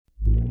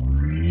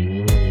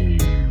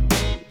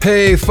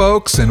Hey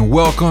folks, and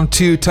welcome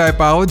to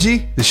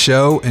Typology, the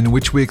show in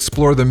which we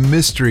explore the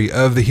mystery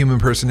of the human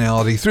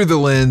personality through the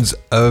lens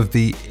of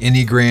the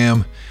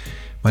Enneagram.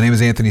 My name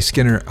is Anthony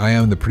Skinner. I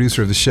am the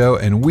producer of the show,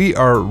 and we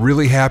are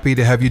really happy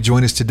to have you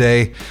join us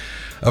today.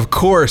 Of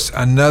course,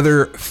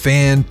 another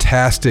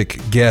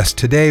fantastic guest.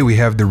 Today we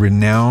have the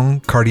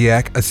renowned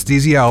cardiac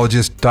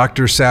anesthesiologist,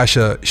 Dr.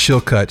 Sasha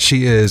Shillcutt.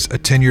 She is a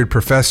tenured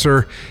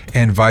professor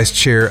and vice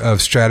chair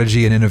of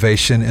strategy and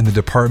innovation in the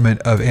Department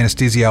of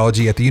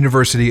Anesthesiology at the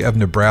University of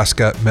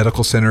Nebraska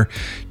Medical Center.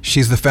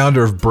 She's the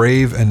founder of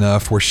Brave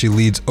Enough, where she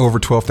leads over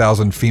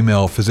 12,000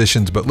 female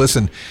physicians. But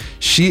listen,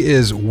 she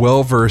is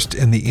well-versed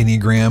in the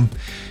Enneagram.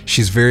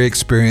 She's very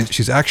experienced.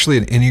 She's actually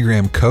an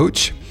Enneagram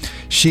coach.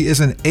 She is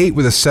an 8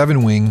 with a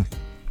 7 wing.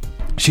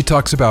 She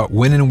talks about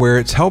when and where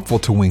it's helpful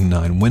to wing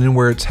 9, when and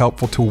where it's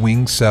helpful to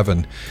wing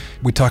 7.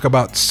 We talk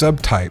about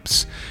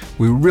subtypes.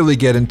 We really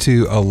get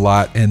into a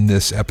lot in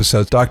this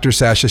episode. Dr.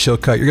 Sasha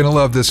Shillcutt, you're going to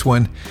love this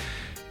one.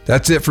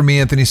 That's it for me,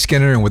 Anthony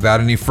Skinner. And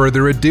without any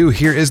further ado,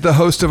 here is the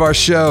host of our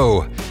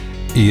show,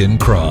 Ian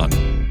Cron.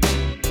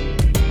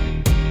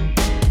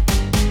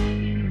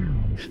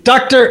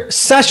 Dr.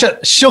 Sasha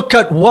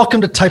Shillcutt,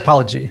 welcome to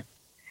Typology.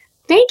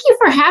 Thank you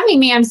for having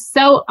me. I'm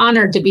so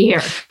honored to be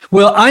here.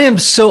 Well, I am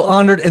so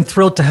honored and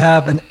thrilled to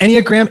have an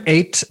Enneagram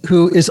 8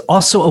 who is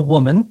also a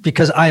woman,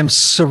 because I am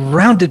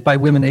surrounded by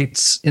women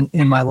 8s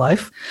in my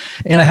life.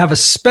 And I have a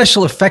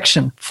special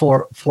affection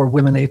for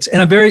women 8s.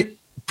 And I'm very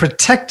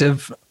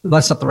protective.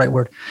 That's not the right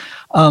word.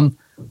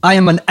 I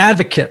am an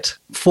advocate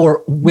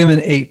for women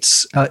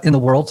 8s in the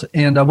world.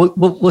 And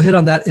we'll hit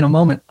on that in a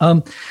moment.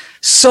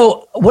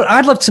 So what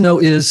I'd love to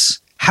know is,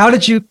 how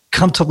did you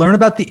come to learn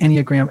about the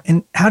Enneagram,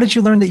 and how did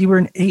you learn that you were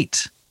an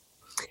 8?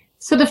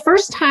 So the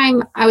first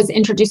time I was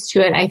introduced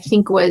to it, I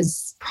think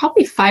was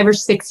probably 5 or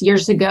 6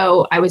 years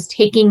ago. I was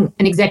taking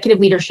an executive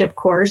leadership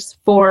course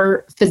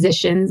for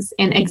physicians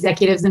and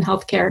executives in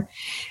healthcare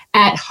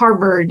at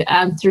Harvard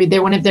through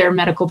one of their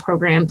medical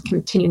programs,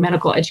 continuing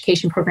medical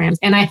education programs.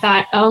 And I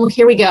thought, oh,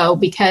 here we go,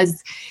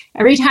 because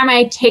every time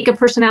I take a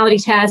personality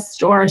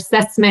test or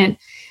assessment,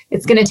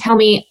 it's going to tell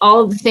me all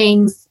of the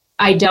things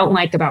I don't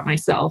like about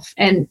myself.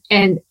 And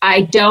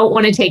I don't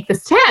want to take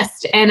this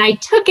test. And I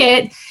took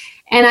it,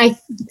 and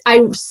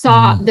I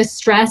saw the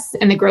stress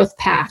and the growth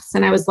paths.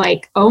 And I was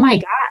like, oh my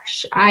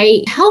gosh,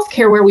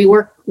 healthcare, where we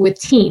work with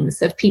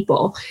teams of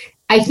people,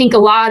 I think a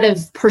lot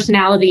of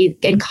personality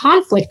and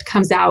conflict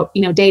comes out,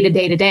 day to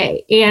day to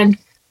day. And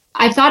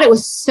I thought it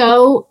was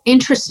so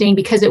interesting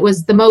because it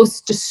was the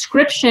most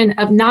description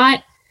of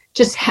not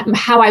just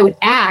how I would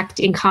act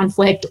in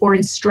conflict or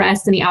in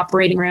stress in the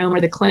operating room or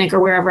the clinic or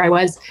wherever I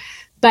was,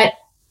 but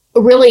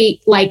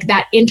really like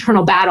that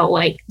internal battle,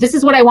 like, this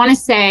is what I want to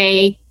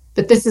say,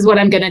 but this is what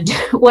I'm going to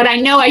do, what I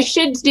know I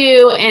should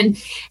do. And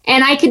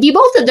I could be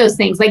both of those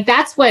things. Like,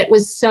 that's what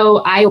was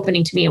so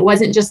eye-opening to me. It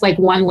wasn't just like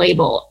one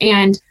label.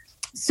 And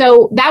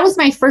so that was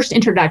my first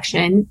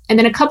introduction. And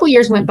then a couple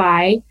years went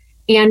by,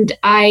 and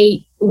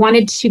I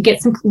wanted to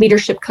get some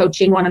leadership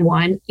coaching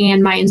one-on-one.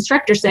 And my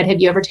instructor said, have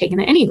you ever taken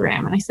the Enneagram?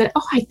 And I said,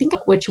 oh, I think,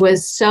 which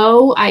was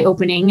so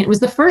eye-opening. It was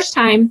the first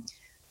time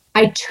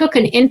I took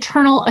an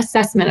internal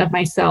assessment of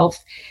myself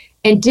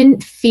and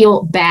didn't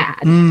feel bad.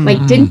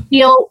 Like,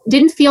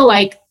 didn't feel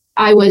like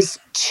I was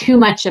too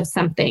much of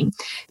something.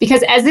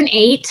 Because as an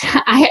 8,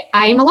 I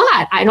am a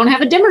lot. I don't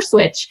have a dimmer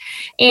switch.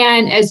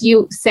 And as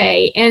you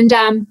say, and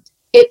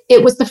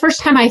it was the first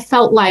time I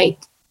felt like,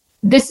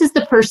 this is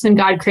the person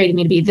God created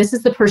me to be. This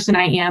is the person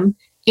I am.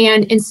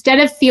 And instead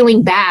of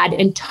feeling bad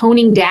and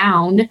toning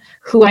down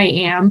who I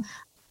am,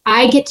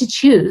 I get to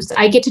choose.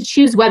 I get to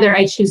choose whether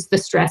I choose the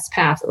stress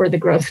path or the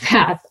growth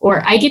path,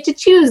 or I get to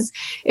choose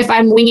if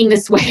I'm winging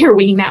this way or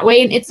winging that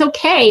way, and it's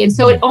okay. And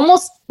so it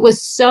almost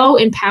was so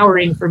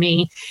empowering for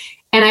me.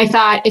 And I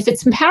thought, if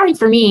it's empowering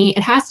for me,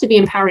 it has to be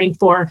empowering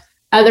for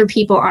other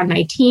people on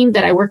my team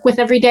that I work with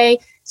every day.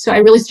 So I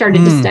really started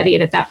to study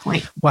it at that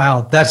point.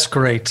 Wow, that's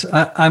great.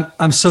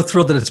 I'm so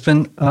thrilled that it's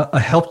been a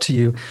help to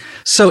you.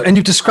 So, and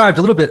you described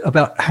a little bit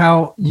about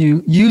how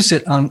you use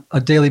it on a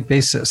daily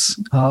basis,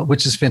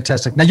 which is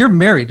fantastic. Now, you're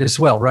married as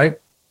well, right?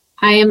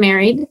 I am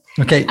married.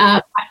 Okay.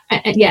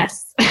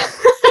 Yes.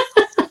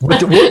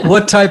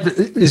 What type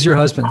is your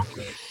husband?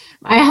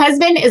 My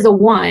husband is a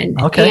 1.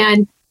 Okay.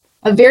 And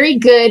a very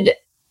good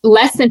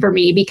lesson for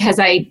me, because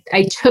I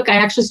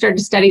actually started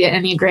to study the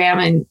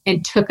Enneagram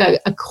and took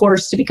a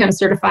course to become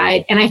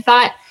certified. And I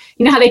thought,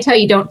 you know how they tell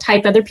you don't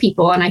type other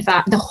people. And I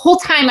thought, the whole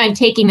time I'm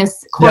taking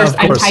this course,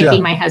 I'm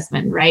typing my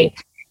husband, right?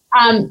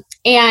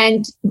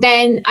 And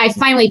then I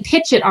finally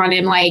pitch it on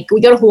him. Like,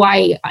 we go to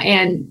Hawaii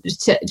and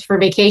for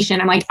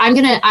vacation. I'm like,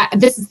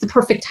 this is the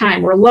perfect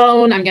time. We're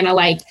alone. I'm going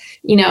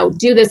to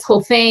do this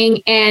whole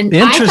thing. And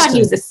I thought he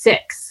was a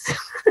 6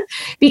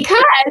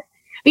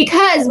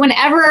 because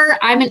whenever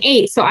I'm an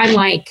 8, so I'm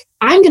like,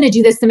 I'm going to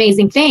do this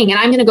amazing thing and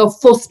I'm going to go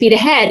full speed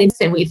ahead. And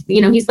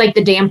he's like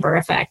the damper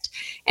effect.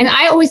 And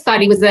I always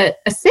thought he was a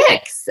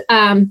 6,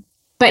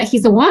 but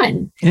he's a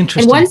 1.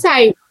 Interesting. And once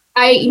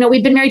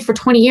we've been married for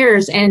 20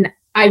 years, and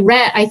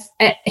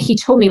he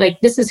told me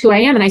like, this is who I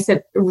am. And I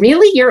said,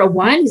 really? You're a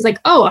 1? He's like,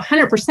 oh,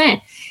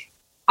 100%.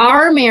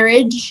 Our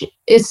marriage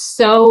is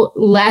so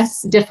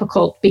less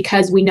difficult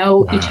because we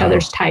know each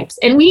other's types.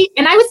 And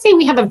I would say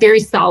we've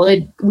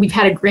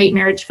had a great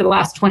marriage for the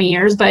last 20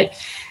 years, but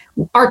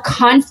our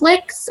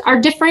conflicts are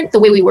different. The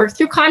way we work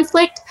through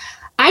conflict.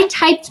 I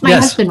typed my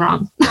husband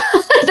wrong.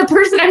 The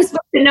person I'm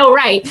supposed to know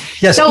right.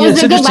 Yes. So it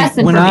was a good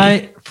lesson when for me.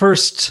 I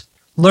first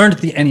learned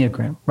the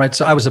Enneagram, right?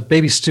 So I was a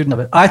baby student of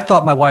it. I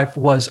thought my wife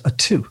was a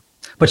 2,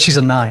 but she's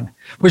a 9,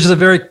 which is a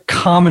very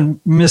common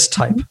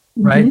mistype,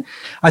 right?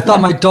 I thought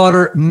my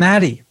daughter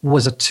Maddie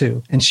was a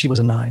 2 and she was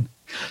a 9.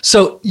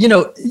 So,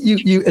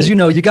 you as you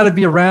know, you got to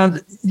be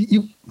around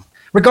you,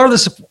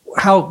 regardless of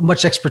how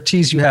much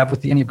expertise you have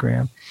with the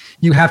Enneagram,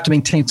 you have to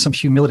maintain some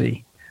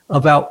humility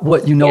about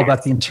what you know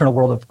about the internal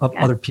world of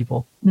other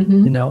people,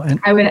 and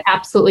I would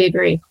absolutely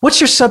agree.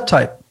 What's your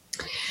subtype?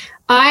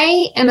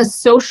 I am a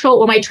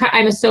social,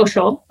 I'm a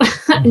social,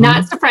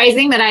 not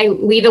surprising that I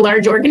lead a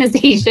large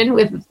organization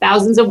with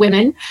thousands of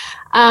women.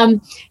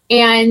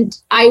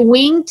 And I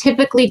wing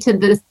typically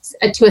to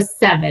a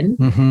 7,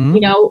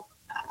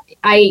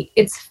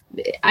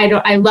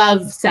 I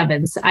love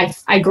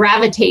 7s. I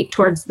gravitate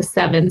towards the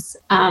 7s.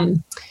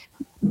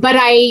 But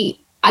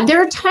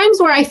there are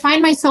times where I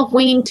find myself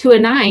winging to a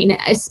 9,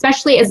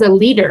 especially as a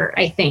leader,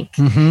 I think.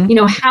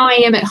 How I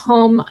am at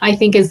home, I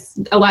think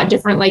is a lot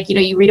different. Like,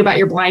 you read about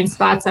your blind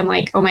spots. I'm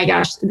like, oh my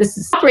gosh, this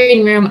is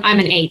operating room. I'm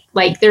an 8.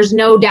 Like, there's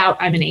no doubt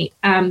I'm an 8.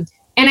 And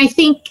I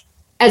think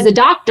as a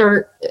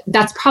doctor,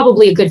 that's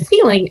probably a good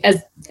feeling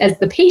as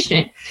the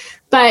patient.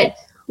 But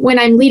when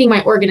I'm leading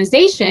my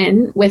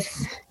organization with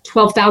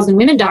 12,000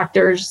 women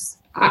doctors,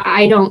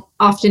 I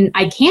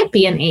can't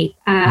be an 8.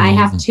 I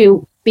have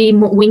to be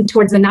winged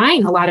towards a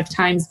 9 a lot of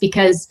times,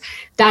 because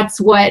that's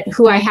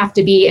who I have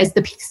to be as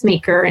the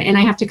peacemaker, and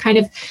I have to kind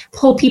of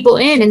pull people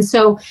in. And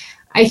so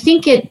I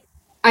think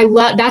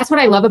that's what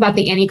I love about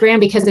the Enneagram,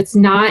 because it's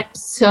not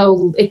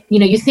so,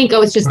 you think,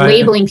 it's just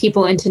labeling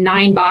people into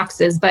 9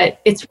 boxes,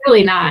 but it's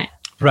really not.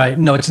 Right.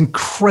 No, it's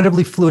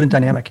incredibly fluid and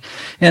dynamic.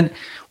 And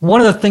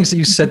one of the things that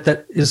you said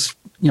that is,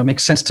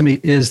 makes sense to me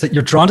is that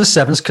you're drawn to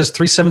 7s because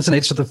 3, 7s, and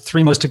 8s are the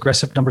 3 most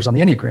aggressive numbers on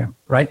the Enneagram,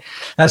 right?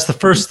 That's the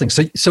first thing.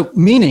 So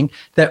meaning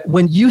that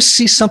when you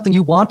see something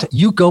you want,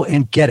 you go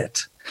and get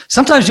it.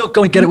 Sometimes you'll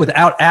go and get it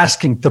without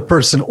asking the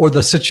person or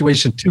the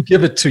situation to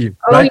give it to you,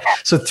 right? Yeah.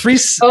 So 3,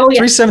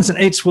 7s, and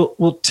 8s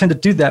will tend to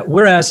do that.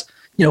 Whereas,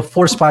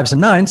 4s, 5s,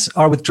 and 9s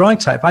are withdrawing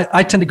type.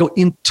 I tend to go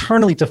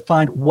internally to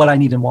find what I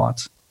need and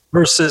want,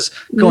 versus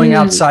going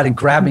outside and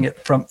grabbing it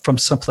from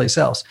someplace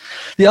else.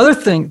 The other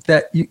thing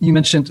that you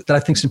mentioned that I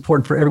think is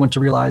important for everyone to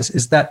realize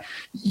is that,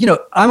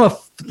 I'm a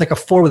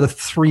 4 with a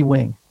 3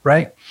 wing,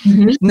 right?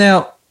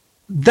 Now,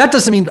 that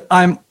doesn't mean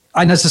I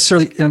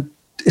necessarily,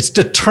 it's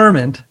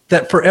determined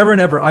that forever and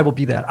ever I will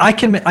be that.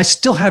 I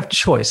still have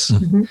choice.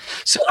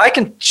 So I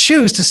can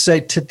choose to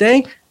say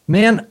today,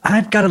 man,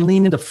 I've got to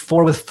lean into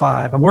 4 with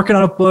 5. I'm working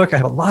on a book. I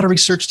have a lot of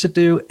research to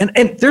do.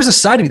 And there's a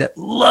side of me that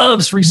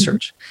loves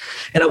research.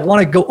 And I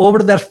want to go over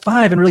to that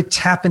 5 and really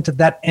tap into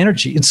that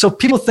energy. And so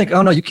people think,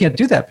 oh, no, you can't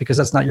do that because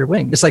that's not your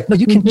wing. It's like, no,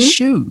 you can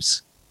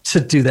choose to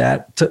do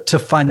that, to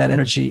find that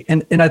energy.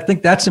 And I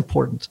think that's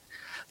important.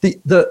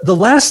 The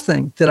last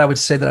thing that I would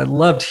say that I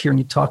loved hearing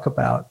you talk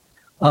about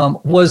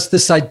was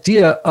this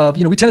idea of,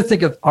 we tend to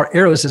think of our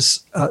arrows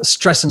as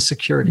stress and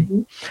security.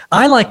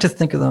 I like to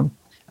think of them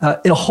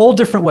in a whole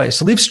different way.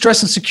 So leave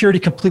stress and security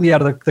completely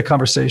out of the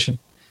conversation.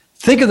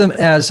 Think of them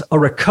as a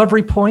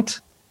recovery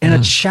point and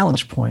a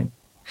challenge point.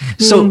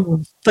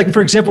 So like,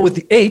 for example, with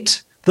the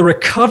 8, the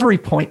recovery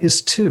point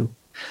is 2.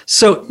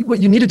 So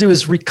what you need to do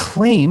is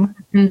reclaim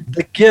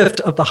the gift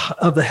of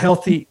the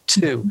healthy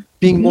 2,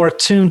 being more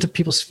attuned to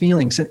people's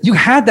feelings. And you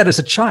had that as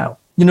a child.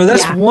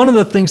 That's one of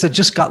the things that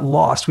just got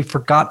lost. We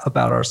forgot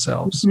about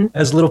ourselves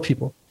as little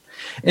people.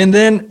 And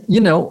then,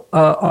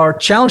 our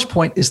challenge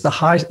point is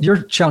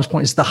your challenge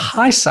point is the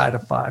high side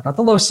of 5, not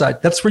the low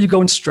side. That's where you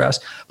go in stress.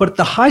 But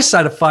the high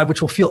side of 5, which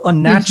will feel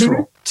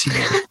unnatural to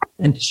you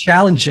and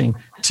challenging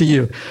to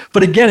you.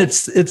 But again,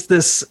 it's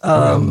this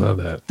I love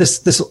that.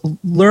 This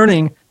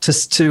learning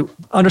to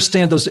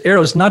understand those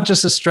arrows, not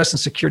just as stress and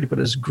security, but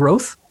as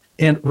growth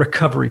and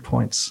recovery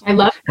points. I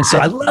love that. And so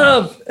I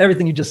love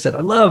everything you just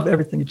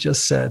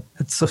said.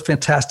 It's so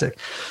fantastic.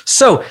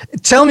 So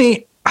tell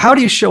me, how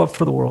do you show up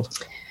for the world?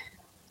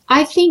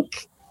 I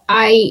think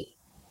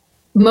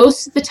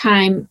most of the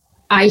time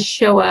I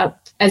show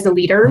up as a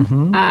leader.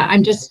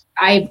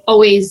 I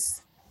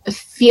always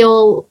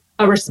feel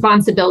a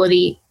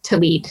responsibility to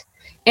lead.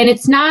 And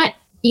it's not,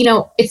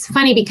 it's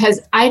funny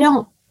because I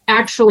don't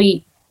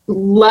actually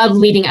love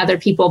leading other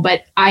people,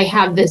 but I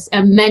have this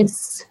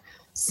immense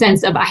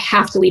sense of I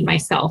have to lead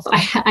myself. I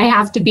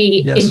have to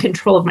be in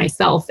control of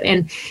myself.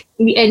 And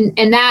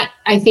that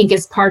I think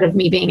is part of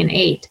me being an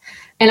 8.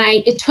 And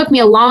it took me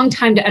a long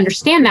time to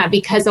understand that,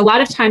 because a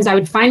lot of times I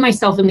would find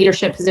myself in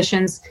leadership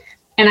positions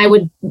and I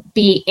would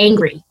be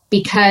angry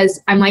because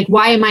I'm like,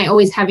 why am I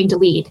always having to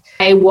lead?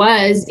 I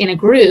was in a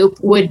group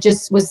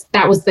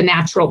that was the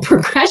natural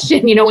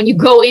progression. You know, when you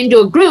go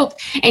into a group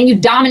and you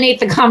dominate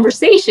the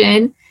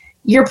conversation,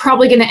 you're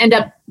probably going to end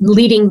up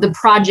leading the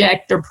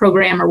project or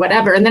program or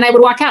whatever. And then I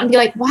would walk out and be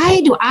like,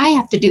 why do I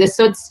have to do this?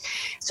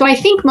 So I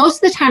think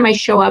most of the time I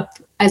show up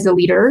as a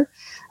leader.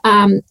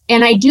 And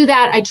I do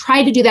that. I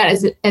try to do that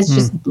as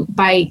just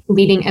by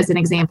leading as an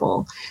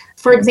example.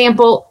 For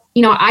example,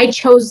 you know, I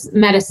chose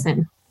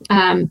medicine.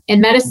 And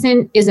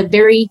medicine is a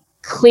very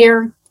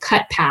clear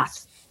cut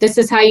path. This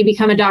is how you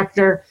become a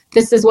doctor.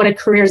 This is what a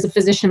career as a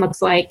physician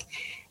looks like.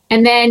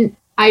 And then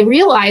I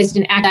realized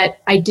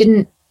that I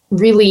didn't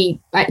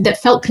that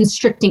felt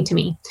constricting to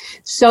me.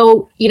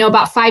 So, you know,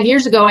 about 5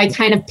 years ago, I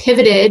kind of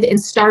pivoted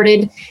and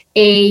started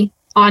a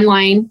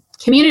online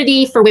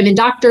community for women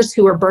doctors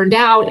who were burned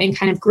out and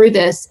kind of grew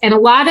this. And a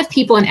lot of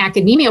people in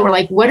academia were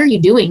like, what are you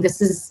doing?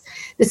 This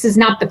is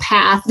not the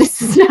path.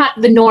 This is not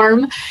the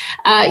norm.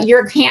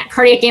 You're a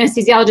cardiac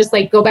anesthesiologist,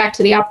 like go back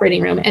to the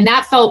operating room. And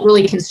that felt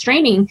really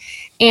constraining.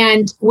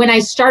 And when I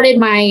started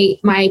my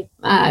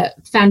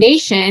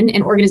foundation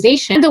and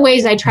organization, one of the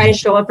ways I try to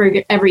show up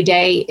every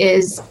day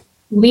is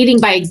leading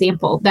by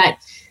example, that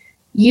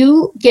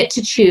you get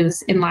to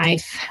choose in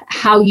life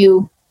how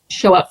you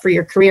show up for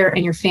your career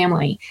and your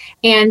family.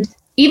 And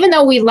even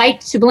though we like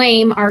to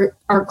blame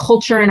our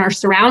culture and our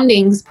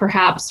surroundings,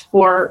 perhaps,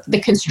 for the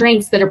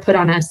constraints that are put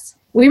on us,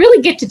 we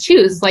really get to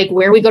choose like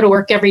where we go to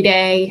work every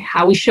day,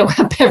 how we show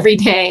up every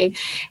day.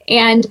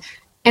 And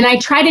I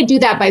try to do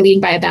that by leading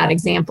by a bad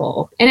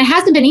example. And it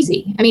hasn't been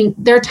easy. I mean,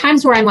 there are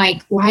times where I'm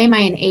like, why am I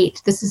an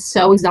 8? This is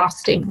so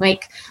exhausting.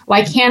 Like,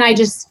 why can't I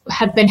just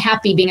have been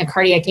happy being a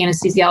cardiac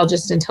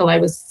anesthesiologist until I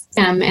was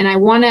and I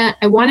want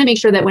to make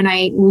sure that when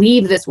I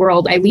leave this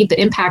world, I leave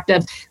the impact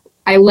of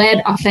I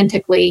led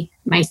authentically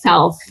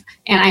myself.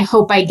 And I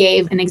hope I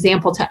gave an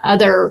example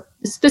to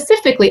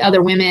specifically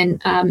other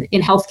women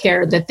in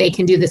healthcare, that they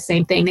can do the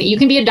same thing, that you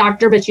can be a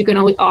doctor, but you can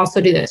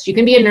also do this. You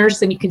can be a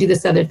nurse and you can do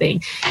this other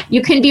thing.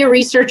 You can be a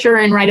researcher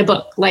and write a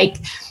book. Like,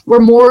 we're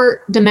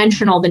more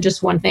dimensional than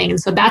just one thing. And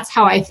so that's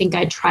how I think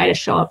I try to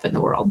show up in the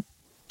world.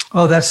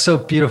 Oh, that's so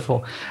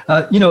beautiful.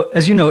 You know,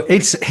 as you know,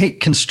 8s hate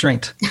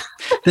constraint.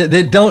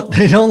 They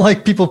don't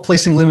like people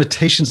placing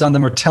limitations on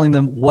them or telling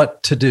them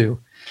what to do.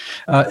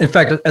 In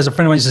fact, as a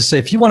friend of mine used to say,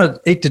 if you want an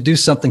 8 to do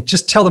something,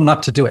 just tell them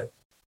not to do it.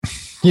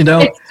 You know,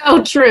 it's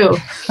so true.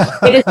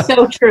 It is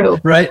so true.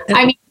 Right.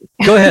 I mean,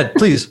 go ahead,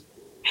 please.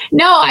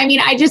 No, I mean,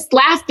 I just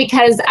laugh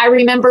because I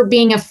remember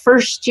being a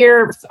first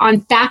year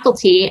on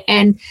faculty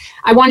and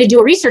I wanted to do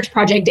a research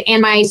project.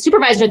 And my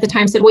supervisor at the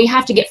time said, well, you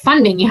have to get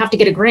funding. You have to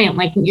get a grant.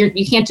 Like,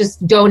 you can't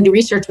just go and do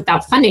research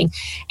without funding.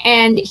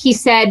 And he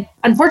said,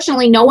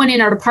 unfortunately, no one in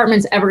our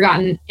department's ever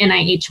gotten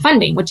NIH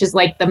funding, which is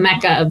like the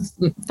mecca of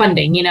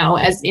funding, you know,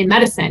 as in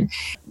medicine.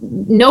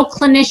 No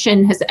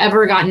clinician has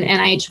ever gotten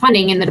NIH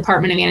funding in the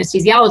Department of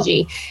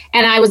Anesthesiology.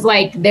 And I was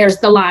like, there's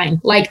the line.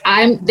 Like,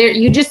 I'm there.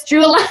 You just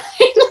drew a line.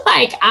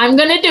 Like, I'm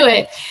going to do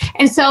it.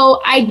 And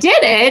so I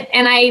did it.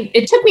 And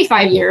it took me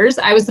 5 years.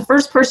 I was the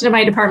first person in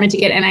my department to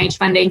get NIH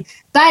funding.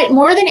 But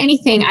more than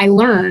anything, I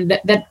learned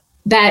that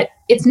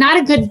that's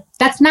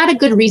not a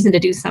good reason to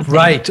do something.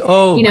 Right.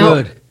 Oh, you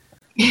know, good.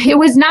 It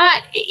was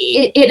not,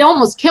 it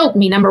almost killed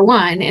me, number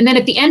one. And then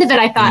at the end of it,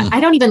 I thought, I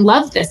don't even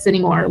love this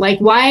anymore. Like,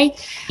 why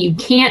you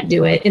can't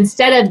do it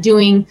instead of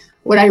doing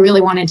what I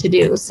really wanted to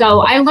do.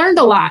 So I learned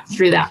a lot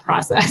through that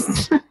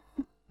process.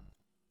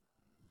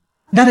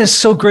 That is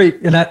so great.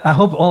 And I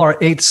hope all our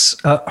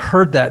 8s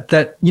heard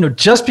that, you know,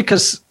 just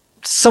because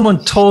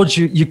someone told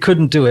you you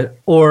couldn't do it,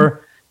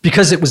 or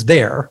because it was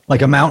there,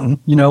 like a mountain,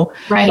 you know,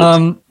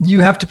 right. You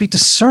have to be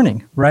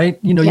discerning, right?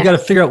 You know, you got to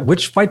figure out,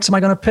 which fights am I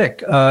going to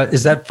pick?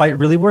 Is that fight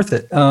really worth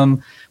it?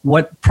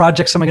 What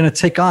projects am I going to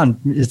take on?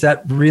 Is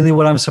that really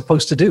what I'm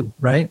supposed to do,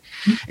 right?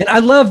 And I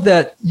love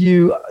that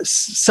you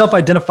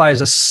self-identify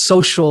as a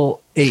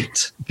social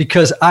 8,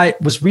 because I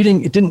was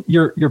reading,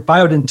 your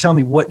bio didn't tell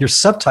me what your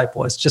subtype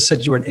was, just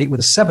said you were an 8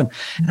 with a 7.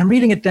 And I'm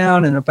reading it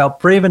down and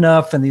about Brave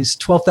Enough and these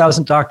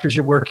 12,000 doctors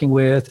you're working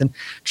with and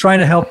trying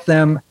to help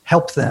them.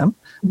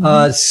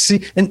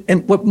 See,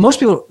 and what most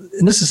people,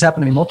 and this has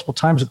happened to me multiple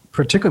times,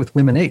 particularly with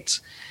women 8s,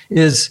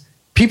 is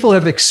people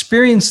have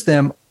experienced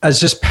them as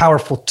just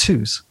powerful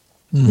 2s.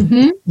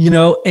 Mm-hmm. You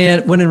know,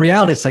 and when in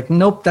reality, it's like,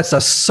 nope, that's a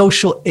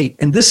social 8.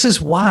 And this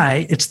is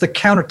why it's the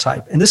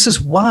countertype. And this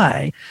is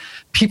why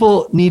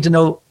people need to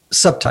know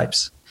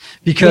subtypes,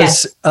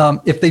 because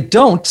if they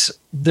don't,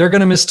 they're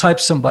going to mistype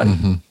somebody.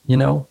 Mm-hmm. You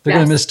know, they're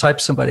going to mistype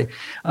somebody.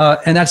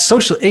 And that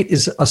social 8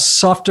 is a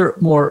softer,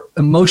 more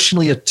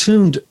emotionally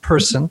attuned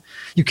person.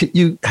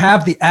 You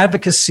have the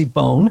advocacy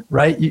bone,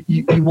 right?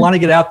 You want to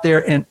get out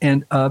there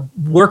and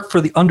work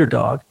for the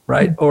underdog,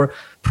 right? Or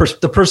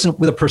the person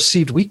with a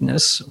perceived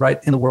weakness,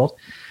 right, in the world.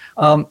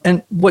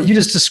 And what you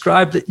just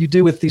described that you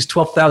do with these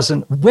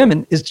 12,000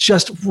 women is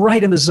just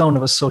right in the zone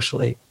of a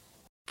social 8,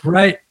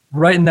 right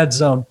in that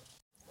zone.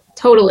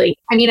 Totally.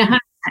 I mean, 100%.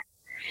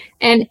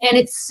 And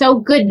it's so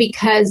good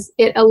because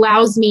it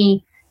allows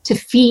me to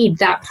feed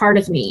that part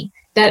of me.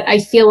 that I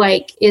feel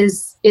like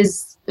is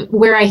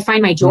where I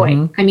find my joy.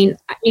 Mm-hmm. I mean,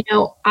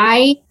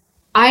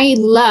 I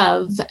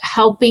love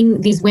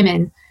helping these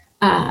women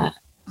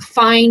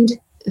find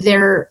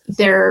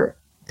their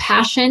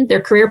passion,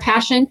 their career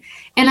passion.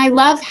 And I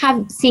love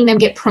seeing them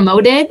get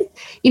promoted.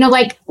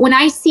 Like when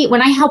I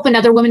help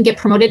another woman get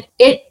promoted,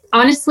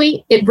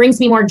 honestly, it brings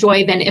me more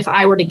joy than if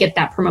I were to get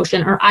that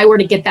promotion or I were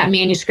to get that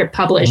manuscript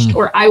published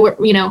or I were,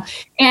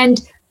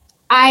 and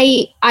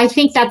I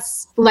think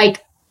that's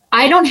like,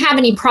 I don't have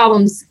any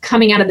problems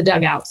coming out of the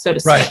dugout, so to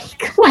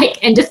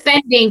speak, and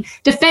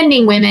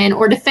defending women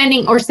or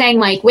saying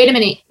like, wait a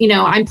minute,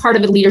 I'm part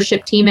of a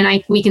leadership team. And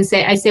I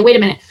say, wait a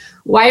minute,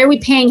 why are we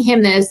paying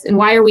him this? And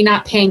why are we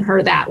not paying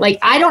her that? Like,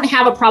 I don't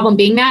have a problem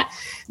doing that,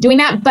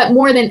 but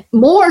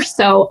more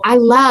so, I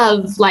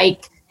love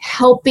like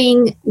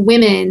helping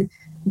women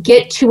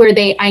get to where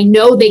I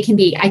know they can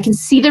be. I can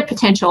see their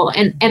potential.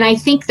 And I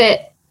think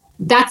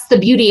that's the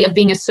beauty of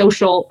being a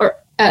social or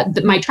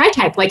my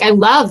tri-type. Like I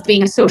love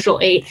being a social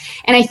 8.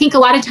 And I think a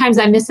lot of times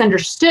I'm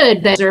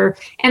misunderstood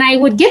and I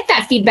would get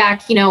that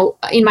feedback,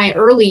 in my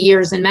early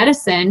years in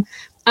medicine,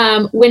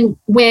 when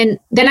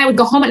then I would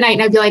go home at night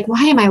and I'd be like,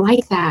 why am I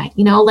like that?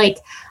 Like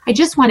I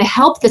just want to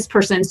help this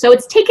person. So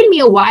it's taken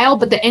me a while,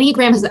 but the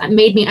Enneagram has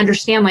made me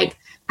understand like,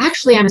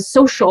 actually I'm a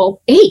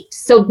social 8.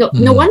 So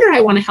no wonder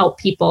I want to help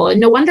people. And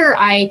no wonder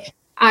I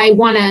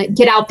want to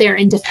get out there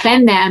and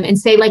defend them and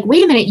say like,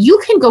 wait a minute,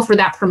 you can go for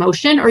that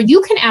promotion or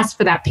you can ask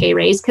for that pay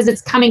raise because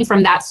it's coming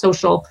from that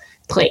social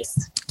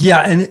place.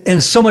 Yeah.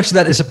 And so much of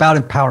that is about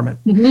empowerment.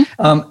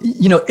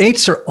 Mm-hmm.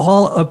 8s are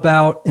all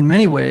about, in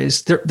many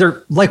ways,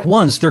 they're like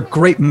 1s, they're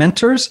great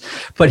mentors.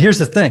 But here's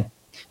the thing.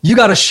 You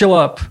got to show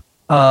up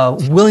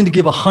willing to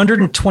give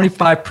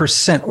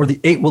 125% or the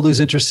 8 will lose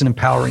interest in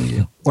empowering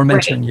you or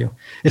mentoring you.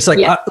 It's like,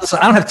 listen,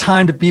 I don't have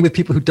time to be with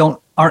people who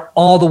aren't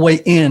all the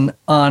way in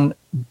on,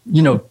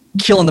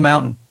 killing the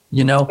mountain,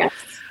 Yes.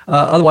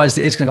 Otherwise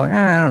the 8's going to go,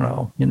 I don't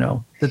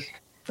know,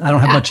 I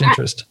don't have much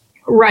interest.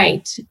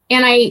 Right.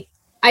 And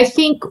I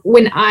think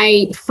when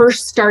I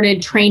first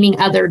started training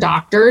other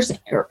doctors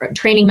or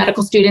training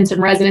medical students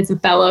and residents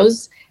and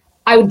fellows,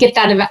 I would get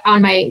that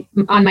on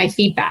my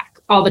feedback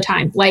all the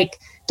time. Like,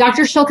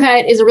 Dr.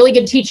 Shillcutt is a really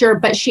good teacher,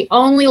 but she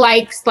only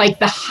likes like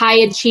the high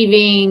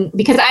achieving,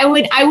 because I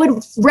would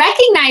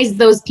recognize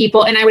those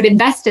people and I would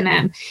invest in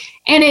them.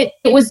 And it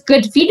was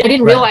good feedback. I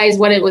didn't realize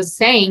what it was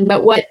saying,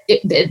 but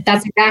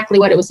that's exactly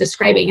what it was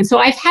describing. And so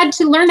I've had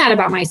to learn that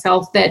about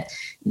myself, that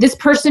this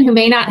person who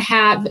may not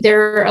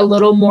they're a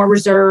little more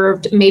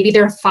reserved, maybe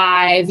they're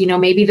 5,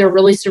 maybe they're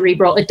really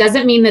cerebral. It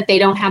doesn't mean that they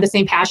don't have the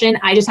same passion.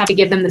 I just have to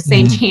give them the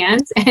same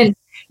chance and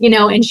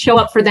show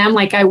up for them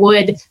like I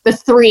would the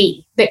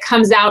 3 that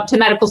comes out to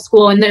medical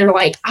school and they're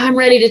like, I'm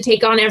ready to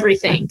take on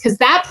everything. Because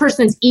that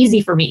person's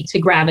easy for me to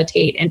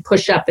gravitate and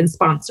push up and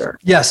sponsor.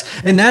 Yes.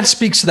 And that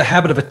speaks to the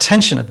habit of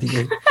attention of the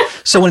 8.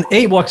 So when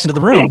 8 walks into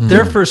the room,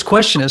 their first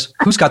question is,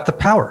 who's got the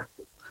power?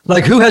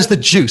 Like, who has the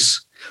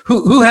juice?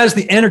 Who has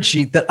the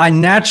energy that I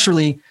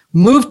naturally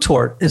move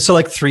toward? And so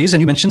like 3s,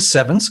 and you mentioned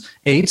 7s,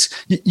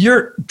 8s,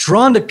 you're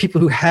drawn to people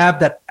who have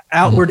that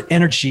outward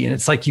energy, and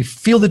it's like you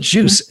feel the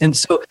juice. And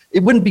so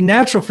it wouldn't be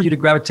natural for you to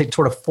gravitate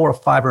toward a 4, a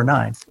 5, or a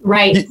 9.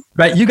 Right.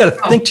 You got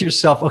to think to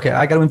yourself, okay,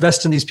 I got to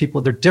invest in these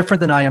people. They're different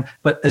than I am.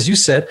 But as you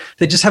said,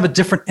 they just have a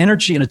different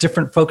energy and a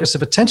different focus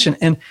of attention.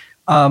 And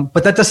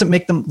but that doesn't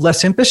make them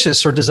less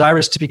ambitious or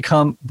desirous to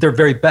become their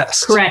very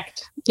best.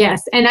 Correct.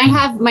 Yes. And I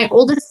have my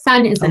oldest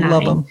son is a 9.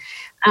 Love him.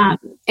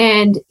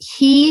 And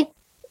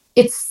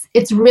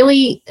it's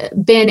really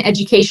been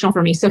educational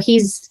for me. So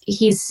he's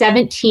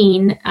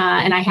 17,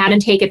 and I had him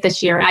take it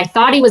this year. I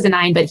thought he was a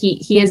 9, but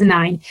he is a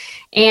 9,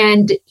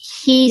 and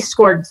he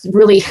scored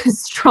really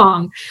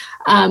strong.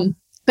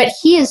 But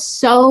he is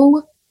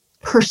so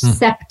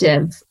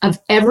perceptive of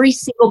every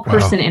single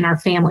person in our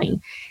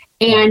family,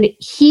 and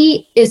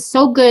he is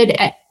so good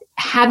at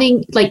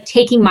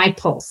taking my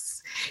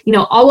pulse.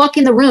 I'll walk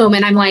in the room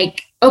and I'm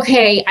like,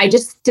 okay, I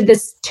just did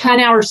this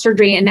 10-hour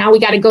surgery, and now we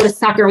got to go to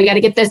soccer. We got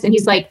to get this, and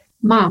he's like,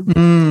 Mom,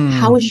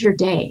 how was your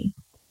day?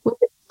 Was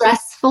it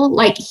stressful?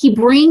 Like, he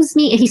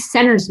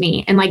centers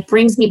me and like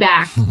brings me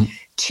back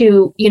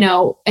to,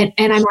 and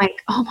I'm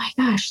like, oh my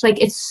gosh,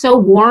 like it's so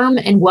warm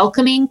and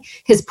welcoming,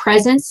 his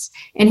presence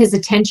and his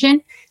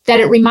attention, that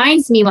it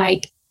reminds me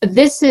like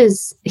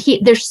there's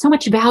so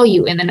much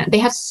value in them. They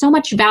have so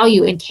much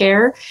value and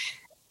care.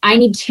 I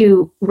need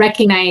to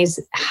recognize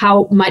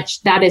how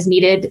much that is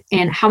needed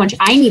and how much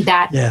I need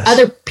that. Yes.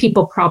 Other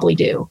people probably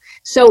do.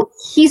 So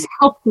he's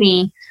helped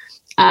me,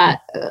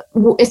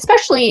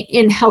 especially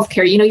in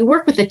healthcare. You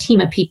work with a team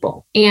of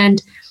people,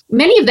 and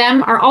many of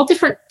them are all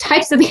different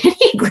types of the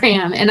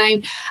Enneagram. And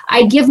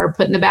I give her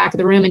put in the back of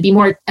the room and be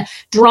more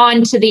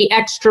drawn to the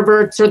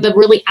extroverts or the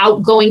really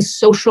outgoing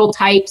social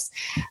types.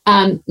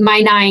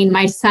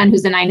 My son,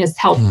 who's a 9, has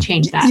helped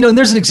change that. And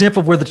there's an example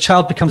of where the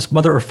child becomes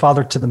mother or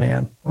father to the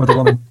man or the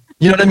woman.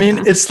 You know what I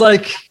mean? It's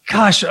like,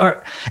 gosh.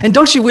 And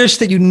don't you wish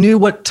that you knew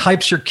what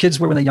types your kids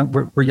were when they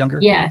were younger?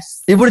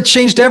 Yes. It would have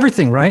changed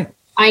everything, right?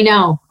 I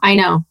know.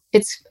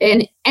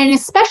 and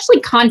especially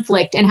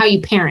conflict and how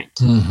you parent.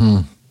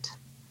 Mm-hmm.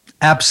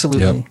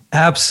 Absolutely. Yep.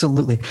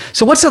 Absolutely.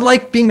 So what's it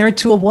like being married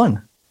to a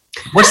 1?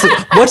 What's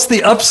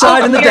the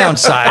upside and the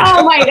downside?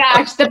 Oh my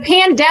gosh.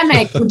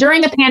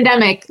 During the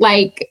pandemic,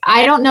 like,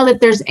 I don't know that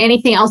there's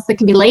anything else that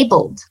can be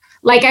labeled.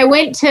 Like, I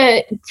went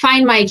to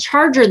find my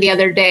charger the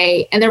other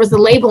day and there was a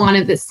label on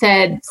it that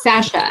said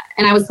Sasha.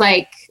 And I was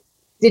like,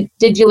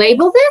 did you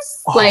label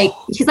this? Oh. Like,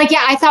 he's like,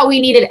 yeah, I thought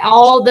we needed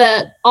all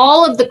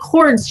of the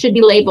cords should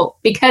be labeled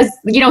because,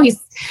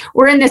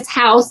 we're in this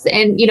house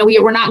and,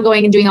 we're not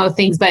going and doing all the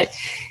things. But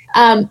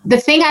the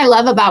thing I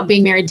love about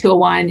being married to a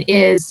 1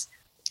 is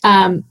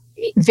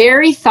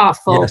very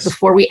thoughtful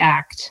before we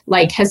act,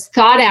 like has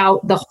thought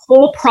out the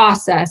whole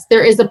process.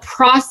 There is a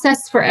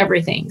process for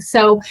everything.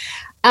 So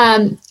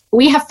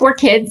we have 4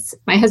 kids.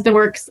 My husband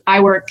works, I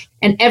work.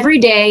 And every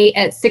day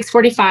at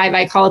 6:45,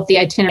 I call it the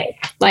itinerary.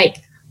 Like,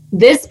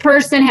 this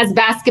person has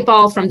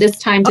basketball from this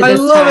time to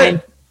this time.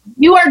 It.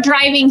 You are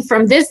driving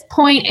from this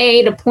point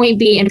A to point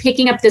B and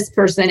picking up this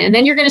person. And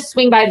then you're going to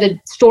swing by the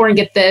store and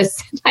get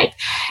this. And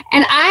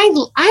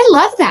I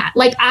love that.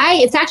 Like,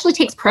 it actually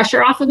takes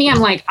pressure off of me. I'm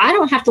like, I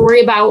don't have to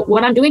worry about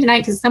what I'm doing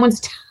tonight because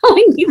someone's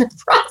telling me the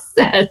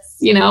process,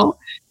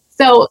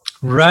 So.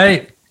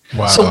 Right.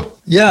 Wow.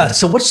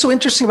 So what's so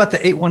interesting about the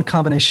 8-1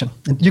 combination?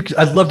 And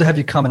I'd love to have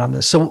you comment on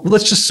this. So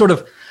let's just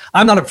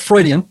I'm not a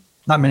Freudian.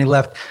 Not many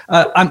left.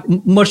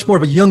 I'm much more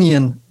of a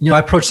Jungian, I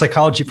approach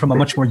psychology from a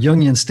much more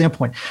Jungian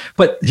standpoint.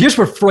 But here's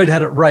where Freud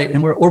had it right,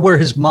 and where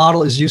his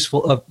model is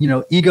useful of,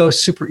 ego,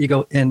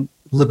 superego, and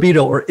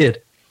libido or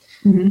id.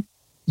 Mm-hmm.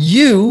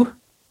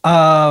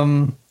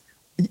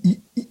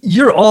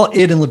 You're all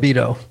id and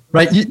libido,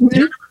 right?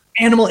 Your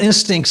animal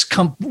instincts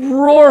come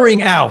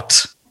roaring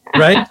out,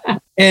 right?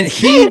 And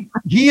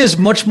he is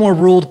much more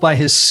ruled by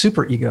his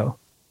superego.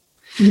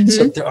 Mm-hmm.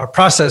 So there are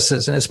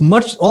processes, and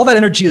all that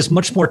energy is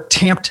much more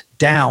tamped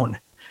down,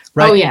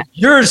 right? Oh, yeah.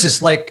 Yours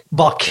is like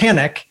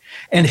volcanic,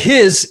 and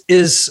his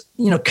is,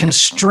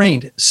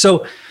 constrained.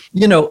 So,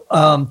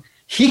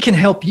 he can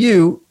help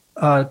you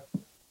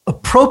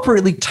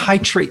appropriately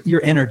titrate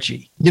your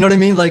energy. You know what I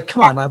mean? Like,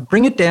 come on, now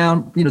bring it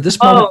down.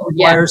 This moment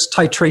requires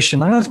titration.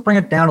 Now let's bring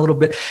it down a little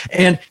bit,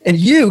 and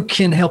you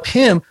can help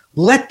him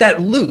let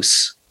that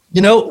loose.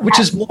 Which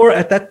is more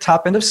at that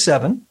top end of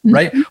 7, mm-hmm.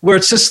 right? Where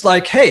it's just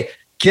like, hey.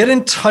 Get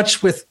in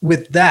touch with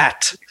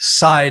that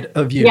side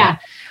of you. Yeah.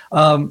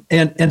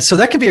 And so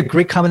that can be a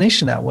great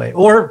combination that way,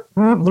 or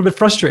a little bit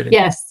frustrating.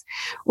 Yes.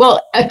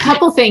 Well, a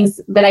couple things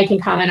that I can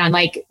comment on,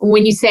 like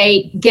when you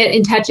say get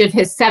in touch with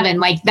his 7,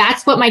 like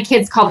that's what my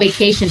kids call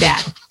vacation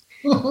dad.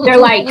 They're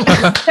like,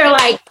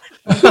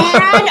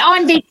 Dad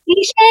on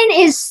vacation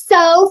is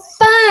so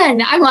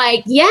fun. I'm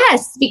like,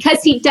 yes,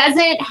 because he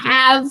doesn't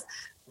have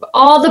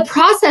all the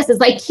processes.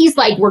 Like, he's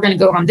like, we're going to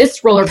go on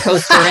this roller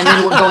coaster and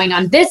then we're going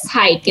on this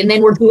hike and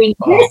then we're doing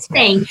this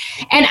thing.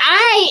 And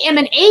I am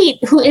an 8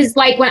 who is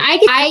like, when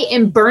I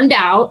am burned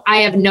out, I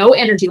have no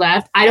energy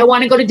left. I don't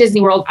want to go to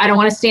Disney World. I don't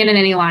want to stand in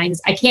any lines.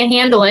 I can't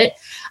handle it.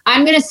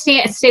 I'm going to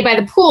stay by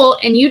the pool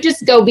and you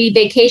just go be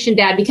vacation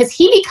dad, because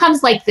he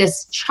becomes like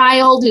this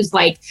child who's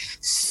like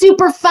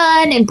super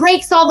fun and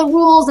breaks all the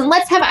rules and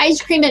let's have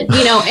ice cream and,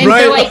 and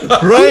right, they're like,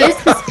 right.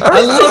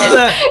 I love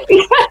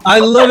that. I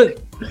love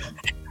it.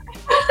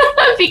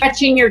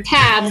 Stretching your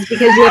tabs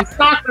because you have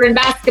soccer and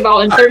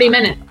basketball in 30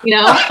 minutes,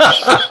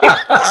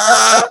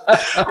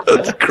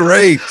 That's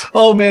great.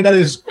 Oh man, that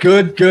is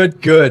good.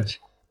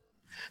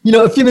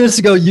 A few minutes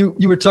ago, you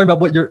were talking about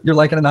what you're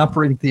like in an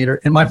operating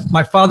theater, and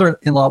my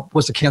father-in-law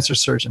was a cancer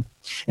surgeon,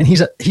 and he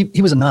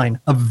was a 9,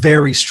 a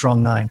very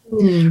strong 9.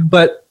 Mm.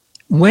 But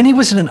when he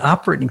was in an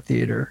operating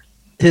theater,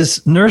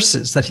 his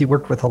nurses that he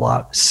worked with a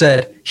lot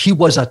said he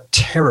was a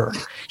terror.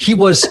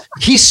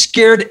 He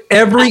scared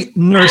every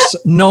nurse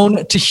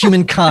known to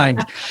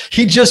humankind.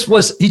 He just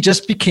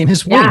became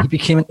his wing. Yeah. He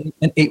became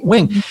an 8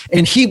 wing.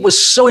 And he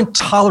was so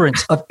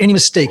intolerant of any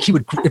mistake.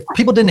 If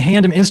people didn't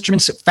hand him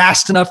instruments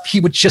fast enough, he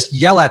would just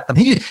yell at them.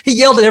 He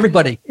yelled at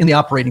everybody in the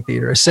operating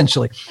theater,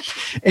 essentially.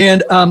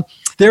 And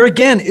there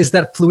again is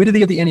that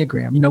fluidity of the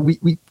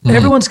Enneagram.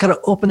 Everyone's got to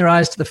open their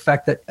eyes to the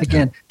fact that,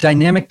 again,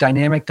 dynamic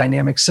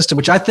system,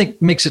 which I think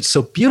makes it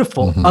so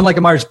beautiful. Mm-hmm. Unlike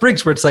a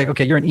Myers-Briggs, where it's like,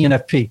 okay, you're an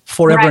ENFP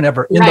forever and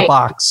ever in the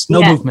box,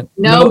 no movement,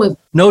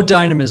 no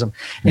dynamism.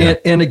 Yeah.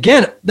 And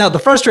again, now the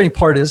frustrating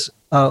part is,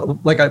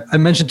 like I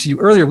mentioned to you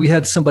earlier, we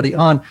had somebody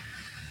on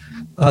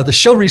the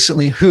show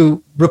recently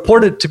who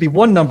reported to be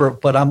one number,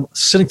 but I'm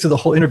sitting through the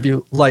whole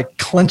interview, like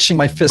clenching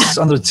my fists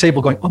under the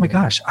table going, oh my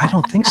gosh, I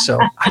don't think so.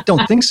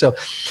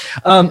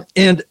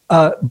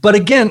 But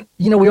again,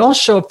 we all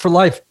show up for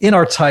life in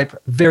our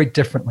type very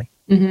differently,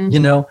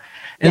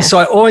 And so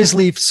I always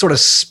leave sort of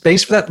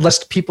space for that,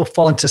 lest people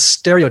fall into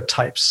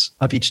stereotypes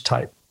of each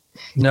type,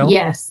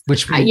 Yes.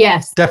 Which we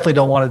definitely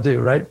don't want to do,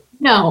 right?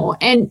 No.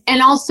 And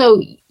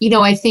also,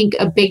 I think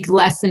a big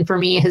lesson for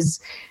me is,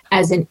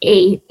 as an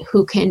 8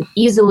 who can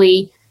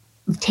easily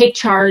take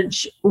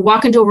charge,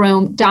 walk into a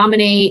room,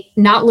 dominate,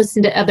 not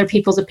listen to other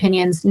people's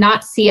opinions,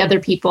 not see other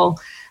people.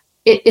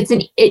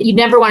 you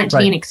never want it to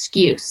be Right. an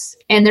excuse.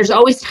 And there's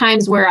always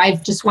times where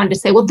I've just wanted to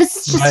say, well, this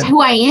is just Right.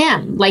 who I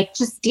am. Like,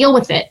 just deal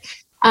with it.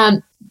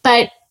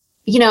 But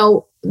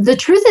the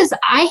truth is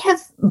I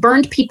have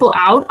burned people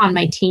out on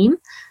my team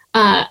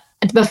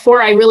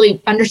before I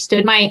really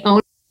understood my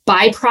own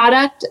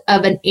byproduct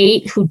of an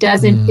 8 who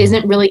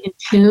isn't really in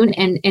tune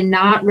and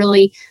not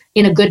really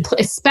in a good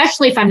place,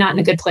 especially if I'm not in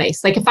a good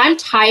place. Like if I'm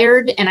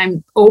tired and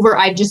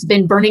I've just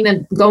been burning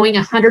them, going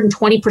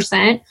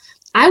 120%,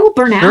 I will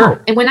burn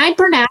out. And when I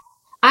burn out,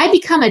 I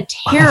become a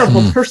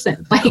terrible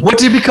person. Like, what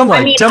do you become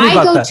like? Tell me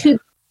about that.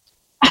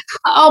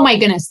 Oh my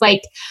goodness.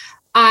 Like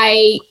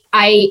I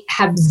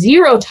have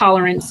zero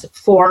tolerance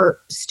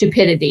for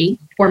stupidity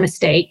or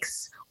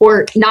mistakes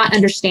or not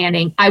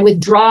understanding. I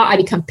withdraw. I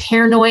become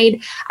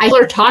paranoid. People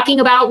are talking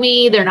about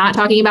me. They're not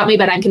talking about me,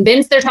 but I'm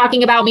convinced they're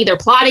talking about me. They're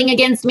plotting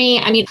against me.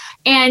 I mean,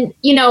 and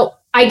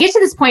I get to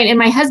this point and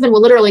my husband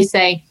will literally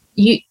say,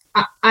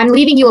 I'm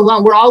leaving you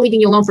alone. We're all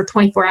leaving you alone for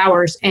 24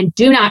 hours and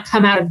do not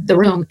come out of the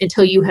room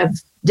until you have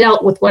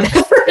dealt with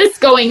whatever is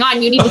going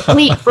on. You need to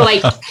sleep for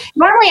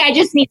normally I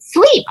just need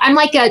sleep. I'm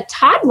like a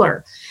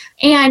toddler.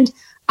 And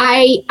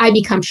I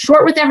become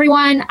short with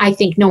everyone. I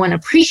think no one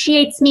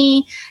appreciates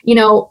me.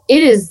 It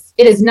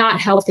is not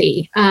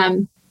healthy.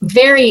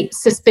 Very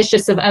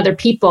suspicious of other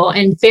people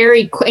and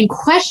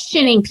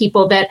questioning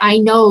people that I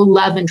know,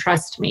 love, and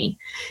trust me.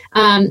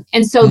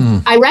 And so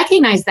I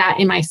recognize that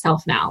in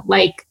myself now.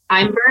 Like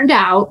I'm burned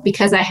out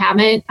because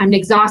I'm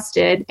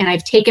exhausted and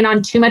I've taken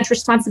on too much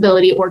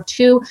responsibility or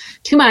too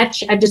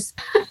much. I've just,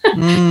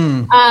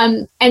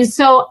 and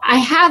so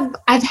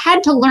I've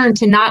had to learn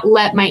to not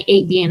let my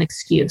 8 be an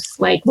excuse.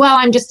 Like, well,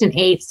 I'm just an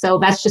 8. So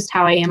that's just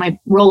how I am. I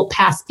roll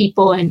past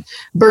people and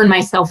burn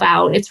myself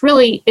out. It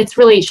shouldn't be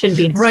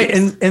an excuse. Right.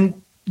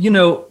 And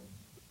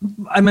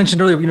I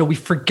mentioned earlier, we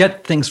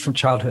forget things from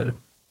childhood.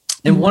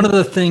 And one of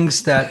the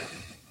things that,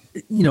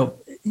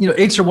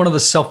 8s are one of the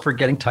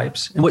self-forgetting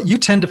types. And what you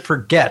tend to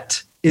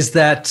forget is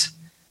that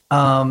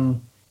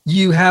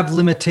you have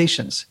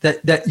limitations,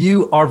 that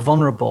you are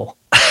vulnerable.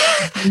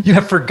 You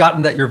have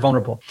forgotten that you're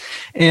vulnerable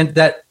and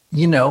that,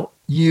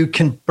 you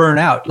can burn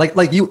out. Like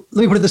let me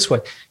put it this way.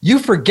 You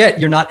forget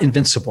you're not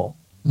invincible.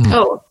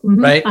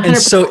 Right. 100%. And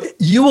so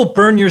you will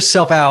burn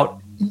yourself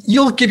out.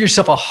 You'll give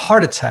yourself a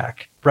heart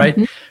attack. Right.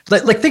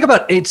 Like think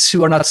about 8s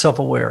who are not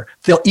self-aware.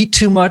 They'll eat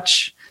too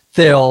much.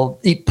 They'll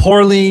eat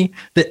poorly,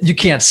 that you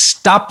can't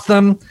stop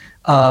them,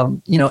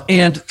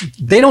 and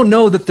they don't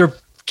know that they're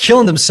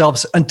killing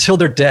themselves until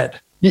they're dead,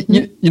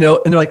 and they're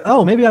like,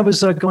 oh, maybe I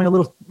was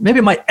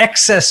maybe my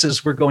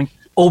excesses were going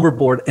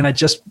overboard and I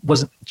just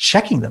wasn't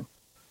checking them.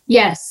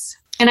 Yes.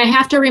 And I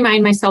have to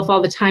remind myself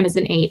all the time as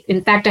an 8.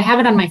 In fact, I have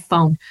it on my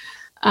phone.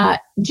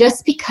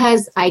 Just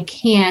because I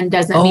can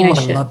doesn't mean I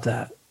should. I love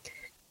that.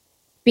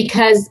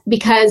 Because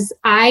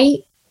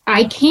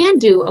I can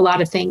do a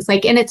lot of things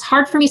and it's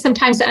hard for me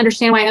sometimes to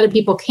understand why other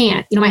people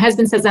can't. My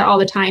husband says that all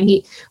the time.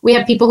 We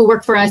have people who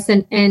work for us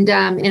and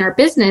in our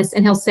business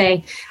and I'll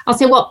say,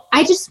 well,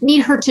 I just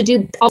need her to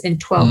do all in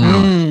 12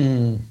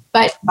 hours.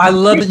 But I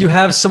love that you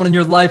have someone in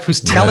your life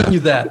who's telling you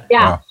that.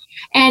 Yeah. Wow.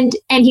 And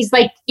he's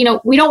like,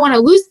 we don't want to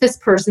lose this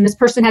person. This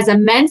person has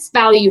immense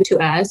value to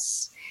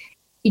us.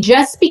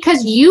 Just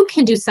because you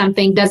can do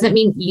something doesn't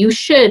mean you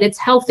should. It's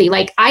healthy.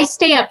 Like I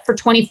stay up for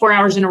 24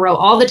 hours in a row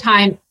all the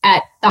time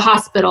at the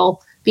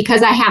hospital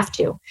because I have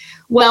to.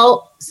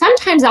 Well,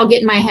 sometimes I'll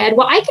get in my head,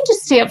 well, I can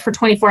just stay up for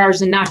 24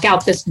 hours and knock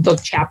out this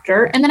book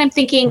chapter. And then I'm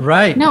thinking,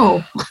 right.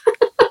 No,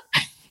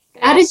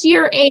 that is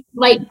your 8.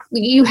 Like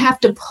you have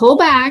to pull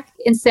back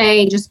and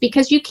say, just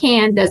because you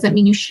can doesn't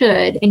mean you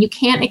should. And you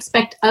can't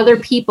expect other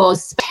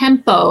people's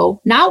tempo,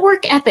 not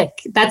work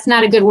ethic. That's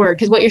not a good word.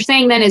 Because what you're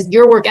saying then is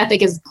your work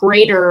ethic is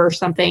greater or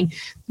something,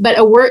 but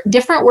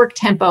different work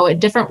tempo, a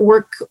different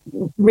work,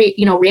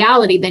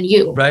 reality than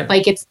you. Right.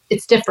 Like it's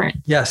different.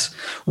 Yes.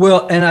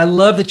 Well, and I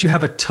love that you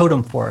have a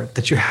totem for it,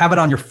 that you have it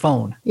on your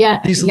phone.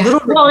 Yeah. These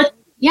little.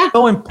 Yeah,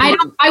 so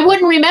important. I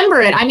wouldn't remember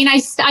it. I mean,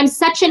 I'm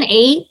such an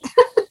 8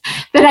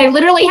 that I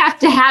literally have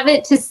to have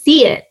it to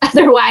see it.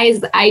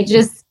 Otherwise, I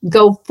just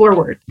go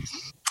forward.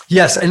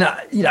 Yes, and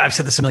I've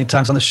said this a million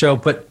times on the show,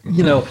 but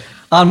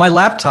on my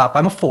laptop,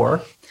 I'm a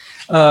 4,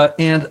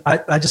 and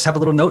I just have a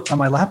little note on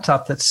my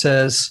laptop that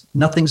says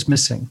nothing's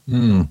missing.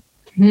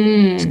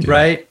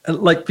 Right?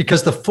 Like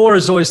because the 4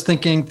 is always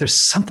thinking there's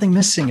something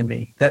missing in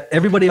me that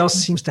everybody else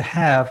seems to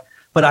have.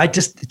 But it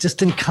just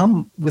didn't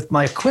come with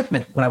my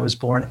equipment when I was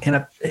born.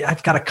 And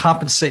I've got to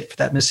compensate for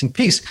that missing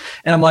piece.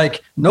 And I'm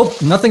like,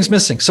 nope, nothing's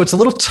missing. So it's a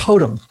little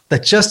totem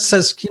that just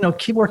says,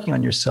 keep working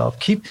on yourself.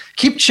 Keep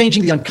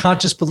changing the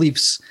unconscious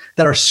beliefs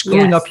that are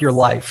screwing up your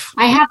life.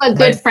 I have a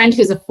good friend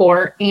who's a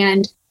 4.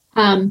 And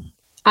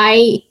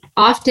I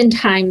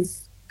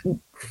oftentimes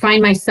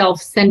find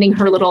myself sending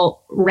her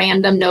little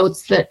random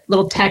notes,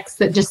 little texts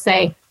that just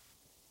say,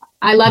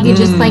 I love you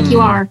just like you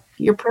are.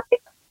 You're perfect.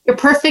 You're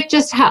perfect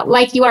just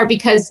like you are,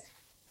 because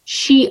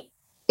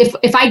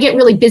if I get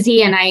really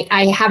busy and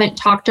I haven't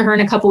talked to her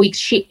in a couple weeks,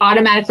 she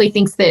automatically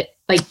thinks that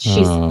like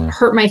she's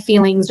hurt my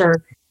feelings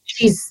or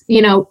she's,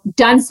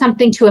 done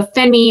something to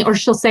offend me, or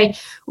she'll say,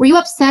 were you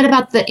upset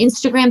about the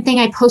Instagram thing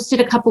I posted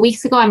a couple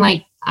weeks ago? I'm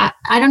like, I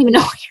don't even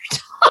know what you're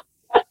talking.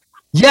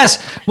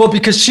 Yes. Well,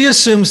 because she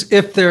assumes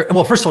first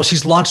of all,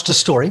 she's launched a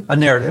story, a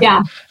narrative.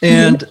 Yeah.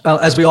 And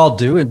as we all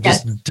do in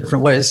just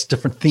different ways,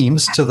 different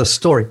themes to the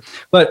story.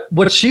 But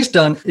what she's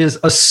done is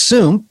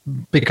assume,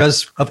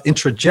 because of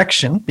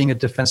introjection being a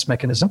defense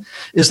mechanism,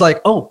 is like,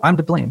 oh, I'm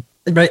to blame.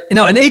 Right.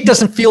 An 8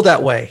 doesn't feel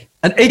that way.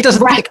 An 8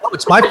 doesn't think, oh,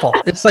 it's my fault.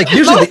 It's like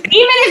usually even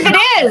if it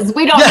is,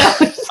 we don't know.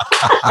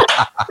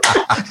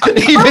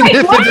 Even if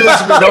it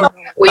is, we don't know.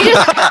 We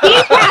just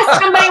keep past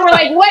somebody. We're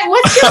like,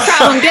 what's your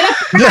problem? Get up.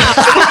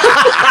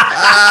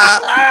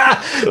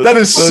 That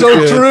is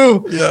so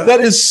true. Yeah.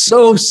 That is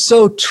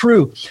so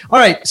true. All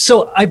right.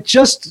 So I've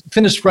just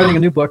finished writing a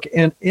new book,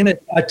 and in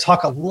it, I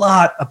talk a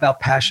lot about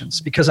passions,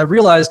 because I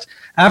realized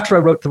after I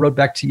wrote The Road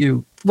Back to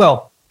You,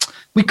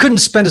 we couldn't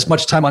spend as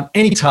much time on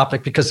any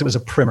topic because it was a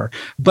primer.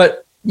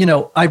 But,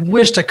 I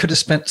wished I could have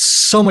spent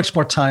so much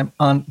more time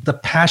on the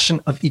passion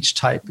of each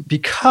type,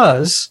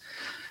 because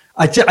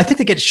I think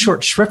they get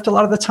short shrift a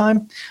lot of the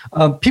time.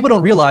 People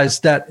don't realize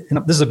that,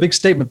 this is a big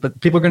statement, but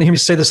people are going to hear me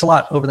say this a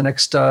lot over the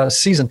next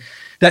season,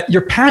 that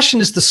your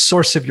passion is the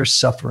source of your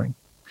suffering.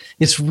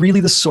 It's really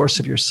the source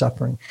of your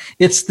suffering.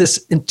 It's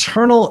this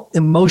internal,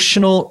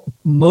 emotional,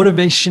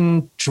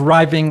 motivation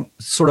driving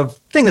sort of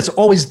thing that's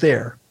always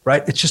there,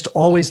 right? It's just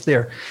always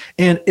there.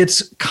 And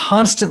it's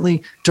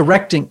constantly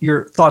directing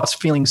your thoughts,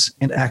 feelings,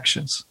 and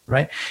actions,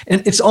 right?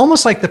 And it's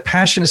almost like the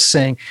passion is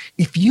saying,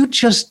 if you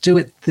just do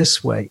it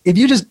this way, if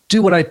you just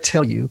do what I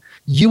tell you,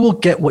 you will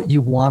get what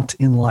you want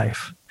in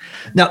life.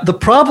 Now, the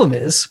problem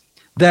is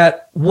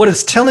that what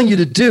it's telling you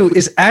to do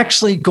is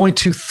actually going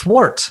to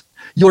thwart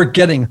you're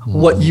getting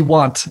what you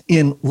want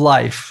in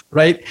life,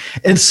 right?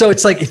 And so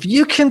it's like, if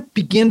you can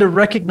begin to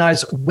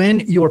recognize when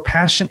your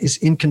passion is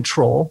in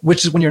control,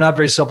 which is when you're not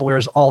very self-aware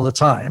all the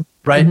time,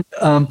 right?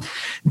 Mm-hmm.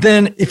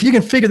 Then if you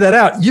can figure that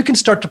out, you can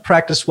start to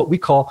practice what we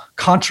call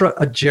contra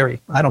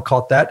agere. I don't call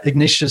it that.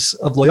 Ignatius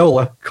of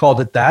Loyola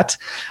called it that.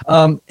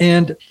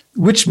 And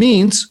which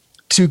means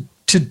to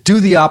do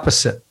the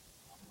opposite.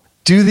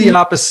 Do the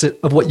opposite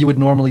of what you would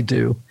normally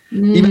do.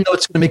 Even though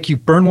it's going to make you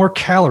burn more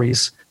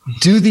calories,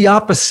 do the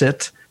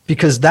opposite,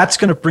 because that's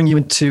going to bring you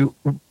into,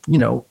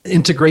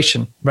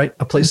 integration, right?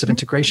 A place of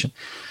integration.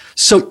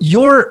 So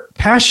your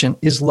passion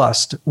is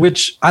lust,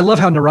 which I love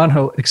how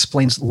Naranjo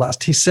explains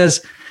lust. He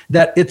says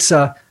that it's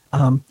a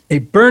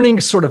burning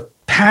sort of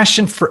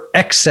passion for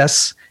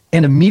excess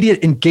and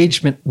immediate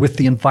engagement with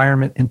the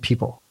environment and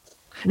people.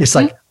 It's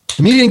like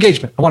immediate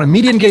engagement. I want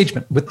immediate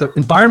engagement with the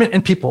environment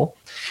and people.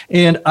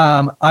 And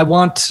I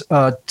want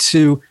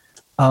to...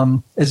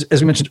 as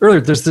we mentioned earlier,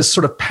 there's this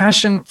sort of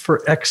passion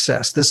for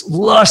excess, this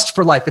lust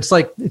for life. It's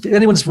like, if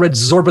anyone's read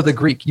Zorba the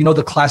Greek,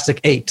 the classic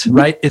 8,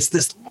 right? It's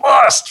this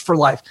lust for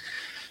life.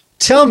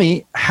 Tell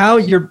me how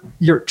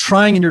you're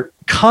trying, and you're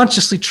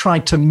consciously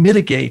trying to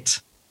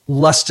mitigate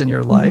lust in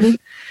your life.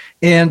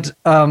 And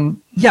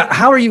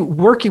how are you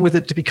working with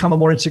it to become a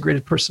more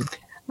integrated person?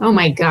 Oh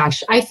my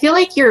gosh. I feel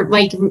like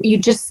you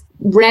just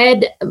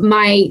read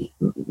my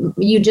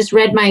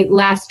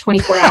last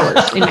 24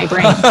 hours in my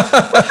brain.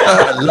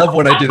 I love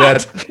when I do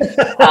that.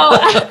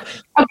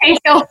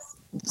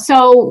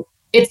 So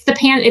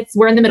it's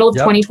we're in the middle of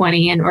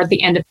 2020 or at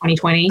the end of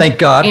 2020. Thank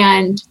God.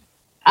 And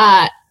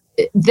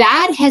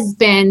it has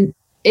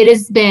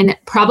been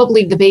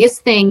probably the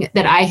biggest thing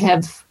that I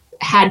have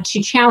had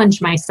to challenge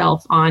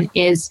myself on,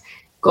 is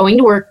going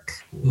to work,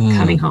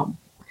 coming home.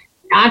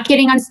 Not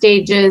getting on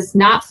stages,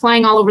 not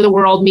flying all over the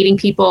world, meeting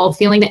people,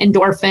 feeling the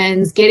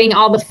endorphins, getting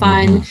all the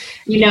fun,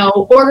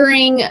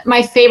 ordering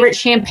my favorite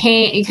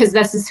champagne, because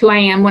this is who I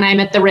am when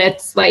I'm at the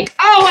Ritz. Like,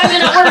 oh, I'm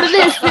going to order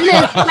this and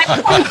this. Like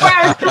 24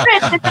 hours at the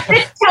Ritz. And the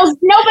Ritz tells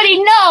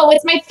nobody no.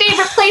 It's my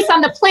favorite place on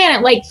the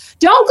planet. Like,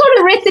 don't go to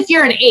the Ritz if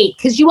you're an 8,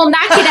 because you will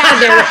not get out of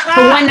there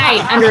for one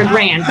night under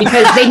 $1,000,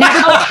 because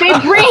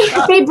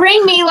they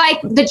bring me like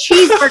the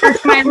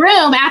cheeseburger to my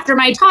room after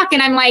my talk,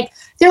 and I'm like,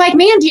 they're like,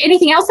 man, do you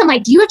anything else? I'm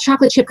like, do you have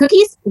chocolate chip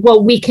cookies?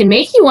 Well, we can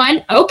make you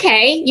one.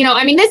 Okay.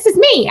 This is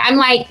me. I'm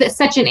like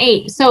such an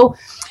 8. So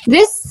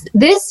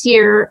this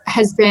year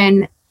has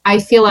been, I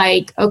feel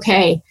like,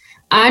 okay,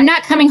 I'm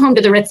not coming home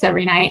to the Ritz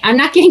every night. I'm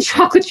not getting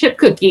chocolate chip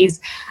cookies.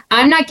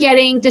 I'm not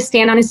getting to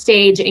stand on a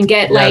stage and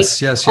get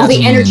all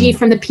the energy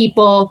from the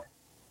people.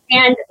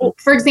 And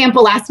for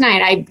example, last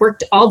night I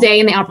worked all day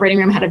in the operating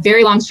room, had a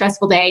very long,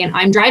 stressful day, and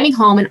I'm driving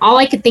home, and all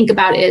I could think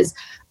about is,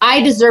 I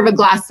deserve a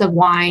glass of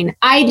wine.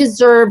 I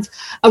deserve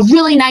a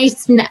really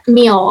nice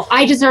meal.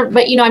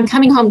 But I'm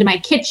coming home to my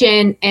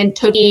kitchen and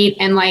to eat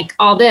and like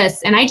all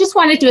this. And I just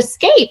wanted to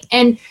escape.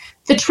 And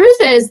the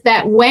truth is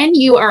that when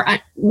you are,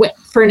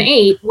 for an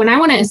 8, when I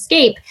want to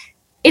escape,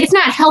 it's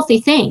not healthy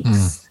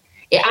things.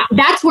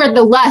 That's where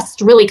the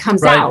lust really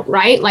comes out,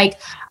 right? Like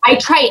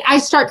I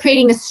start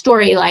creating this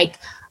story like,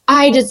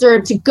 I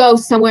deserve to go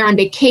somewhere on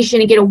vacation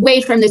and get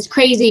away from this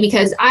crazy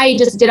because I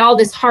just did all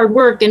this hard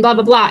work and blah,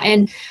 blah, blah.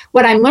 And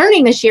what I'm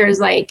learning this year is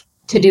like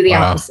to do the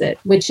opposite,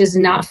 which is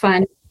not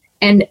fun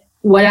and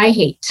what I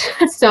hate.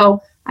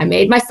 So I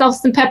made myself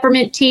some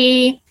peppermint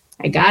tea.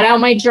 I got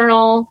out my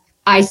journal.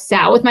 I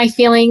sat with my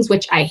feelings,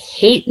 which I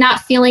hate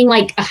not feeling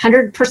like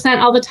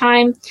 100% all the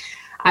time.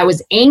 I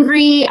was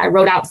angry. I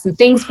wrote out some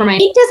things for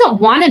he doesn't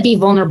want to be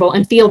vulnerable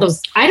and feel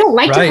those. I don't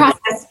like to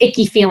process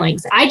icky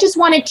feelings. I just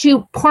wanted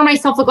to pour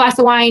myself a glass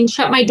of wine,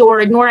 shut my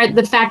door, ignore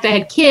the fact I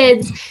had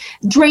kids,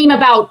 dream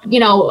about,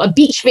 a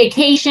beach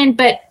vacation,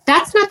 but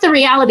that's not the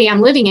reality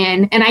I'm living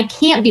in. And I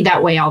can't be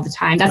that way all the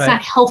time. That's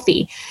not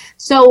healthy.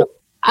 So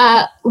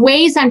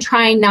ways I'm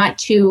trying not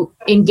to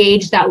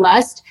engage that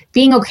lust,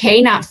 being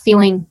okay, not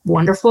feeling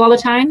wonderful all the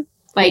time,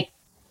 like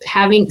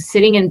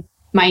sitting in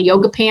my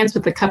yoga pants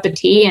with a cup of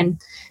tea and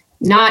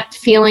not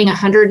feeling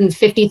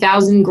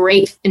 150,000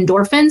 great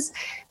endorphins.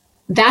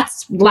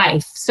 That's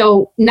life.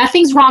 So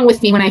nothing's wrong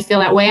with me when I feel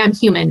that way. I'm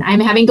human. I'm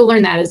having to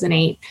learn that as an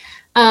 8.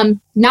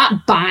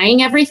 Not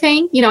buying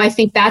everything. I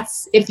think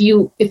that's if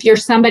you're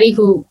somebody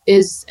who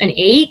is an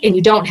 8 and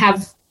you don't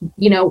have,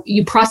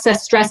 you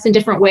process stress in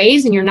different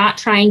ways and you're not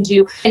trying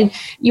to, and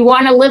you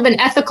want to live an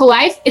ethical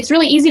life. It's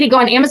really easy to go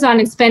on Amazon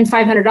and spend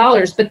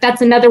 $500, but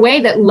that's another way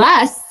that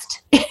lust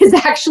is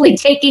actually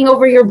taking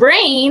over your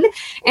brain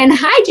and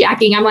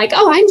hijacking. I'm like,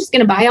 I'm just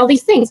going to buy all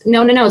these things.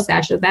 No,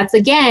 Sasha. That's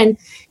again,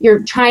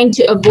 you're trying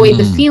to avoid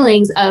the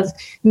feelings of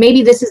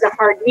maybe this is a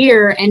hard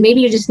year and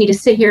maybe you just need to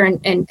sit here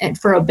and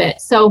for a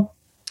bit. So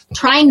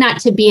trying not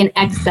to be in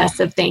excess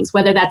of things,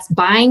 whether that's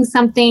buying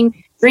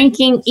something,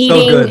 drinking,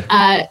 eating,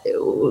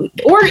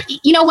 or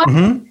you know what,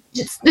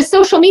 just the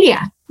social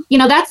media.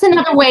 That's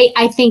another way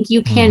I think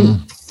you can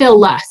fill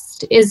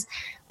lust is,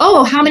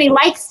 how many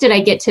likes did I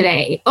get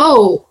today?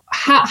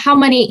 How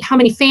many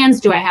fans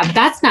do I have?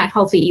 That's not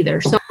healthy either.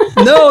 So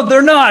no,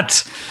 they're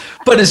not.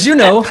 But as you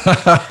know,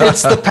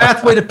 it's the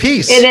pathway to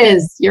peace. It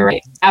is. You're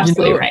right.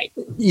 Absolutely right.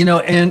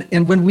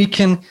 And when we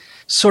can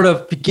sort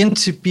of begin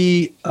to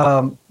be,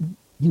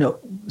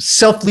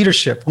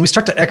 self-leadership, when we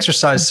start to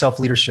exercise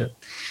self-leadership,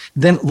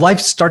 then life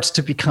starts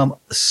to become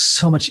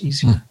so much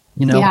easier,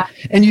 Yeah.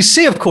 And you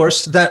see, of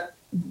course, that,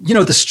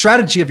 the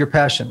strategy of your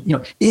passion,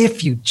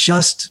 if you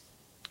just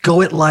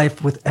go at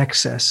life with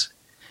excess,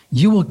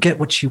 you will get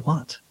what you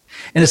want.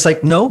 And it's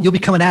like, no, you'll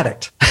become an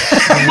addict.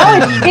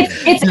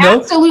 It's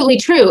absolutely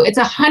true. It's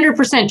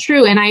 100%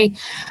 true. And I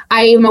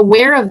am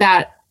aware of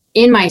that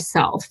in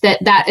myself,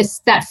 that is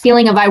that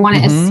feeling of I want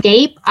to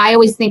escape. I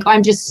always think,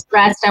 I'm just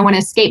stressed, I want to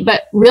escape.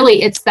 But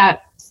really, it's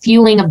that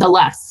fueling of the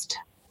lust.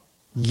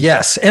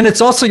 Yes. And it's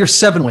also your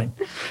 7 wing,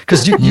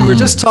 because you were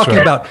just talking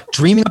about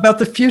dreaming about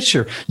the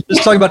future. You're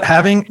just talking about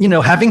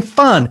having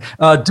fun,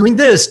 doing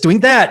this, doing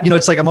that.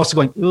 It's like, I'm also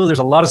going, there's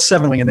a lot of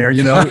 7 wing in there,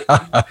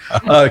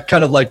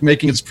 kind of like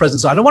making its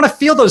presence. I don't want to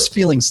feel those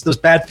feelings, those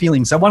bad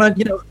feelings. I want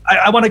to,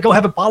 I want to go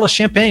have a bottle of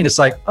champagne. It's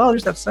like,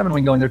 there's that 7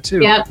 wing going there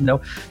too,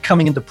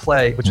 coming into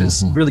play, which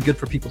is really good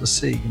for people to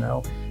see,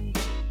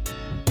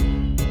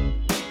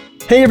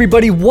 Hey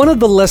everybody, one of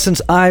the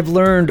lessons I've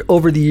learned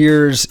over the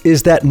years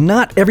is that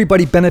not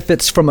everybody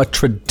benefits from a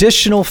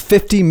traditional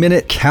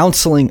 50-minute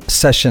counseling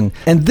session.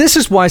 And this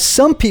is why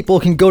some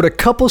people can go to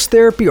couples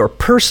therapy or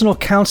personal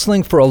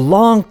counseling for a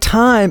long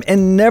time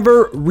and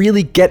never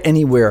really get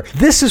anywhere.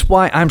 This is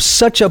why I'm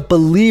such a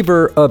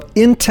believer of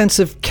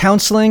intensive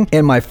counseling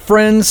and my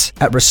friends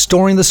at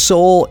Restoring the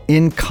Soul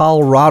in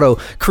Colorado,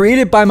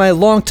 created by my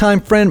longtime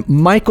friend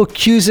Michael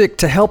Cusick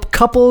to help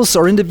couples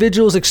or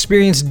individuals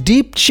experience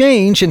deep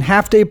change in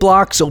half-day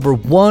blocks over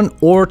 1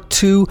 or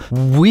 2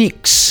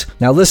 weeks.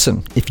 Now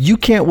listen, if you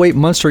can't wait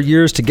months or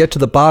years to get to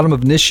the bottom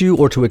of an issue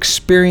or to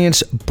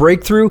experience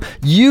breakthrough,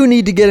 you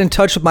need to get in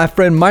touch with my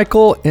friend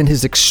Michael and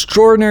his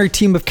extraordinary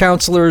team of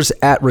counselors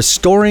at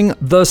Restoring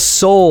the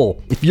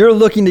Soul. If you're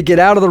looking to get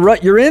out of the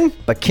rut you're in,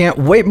 but can't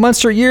wait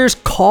months or years,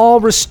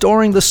 call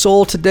Restoring the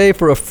Soul today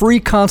for a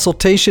free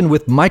consultation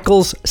with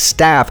Michael's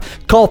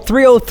staff. Call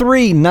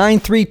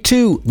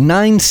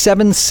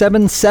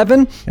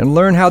 303-932-9777 and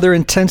learn how their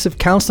intensive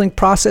counseling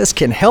process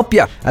can help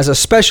you. As a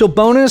special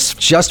bonus,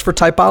 just for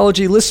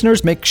Typology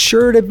listeners, make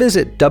sure to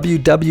visit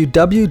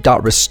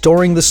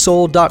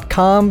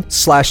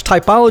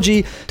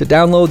www.restoringthesoul.com/typology to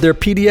download their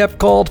PDF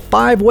called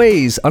 5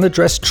 Ways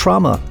Unaddressed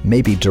Trauma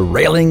May Be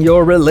Derailing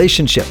Your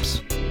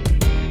Relationships.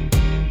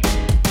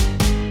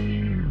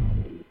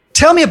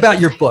 Tell me about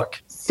your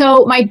book.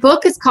 So my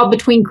book is called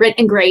Between Grit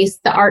and Grace,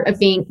 The Art of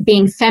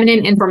Being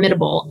Feminine and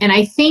Formidable. And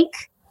I think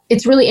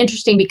it's really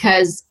interesting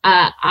because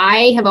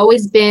I have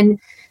always been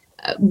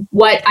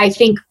what I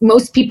think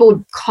most people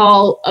would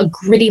call a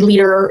gritty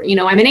leader.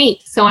 I'm an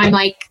 8. So I'm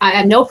like, I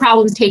have no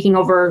problems taking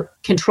over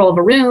control of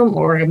a room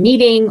or a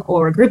meeting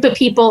or a group of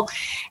people.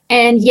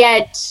 And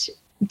yet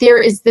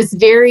there is this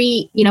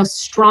very,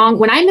 strong,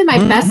 when I'm in my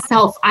best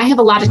self, I have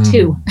a lot of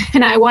 2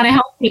 and I want to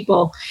help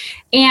people.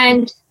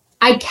 And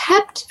I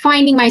kept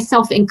finding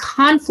myself in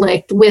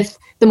conflict with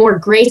the more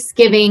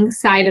grace-giving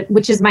side of,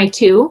 which is my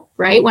 2,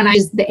 right? When I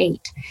was the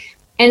 8.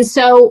 And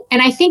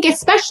I think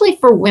especially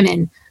for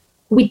women,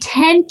 we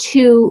tend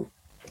to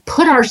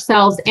put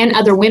ourselves and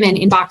other women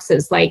in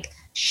boxes. Like,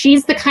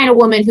 she's the kind of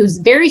woman who's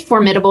very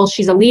formidable.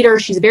 She's a leader.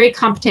 She's very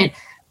competent,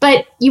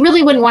 but you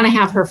really wouldn't want to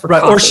have her for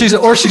coffee. Or she's a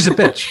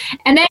bitch.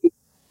 And then,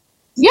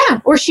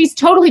 Yeah, or she's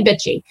totally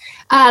bitchy.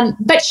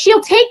 But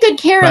she'll take good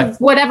care of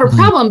whatever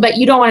problem, but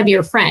you don't want to be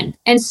her friend.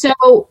 And so,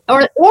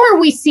 or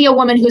we see a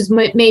woman who's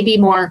maybe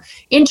more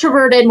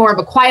introverted, more of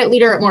a quiet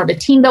leader, more of a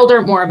team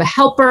builder, more of a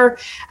helper,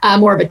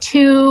 more of a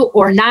 2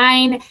 or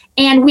 9.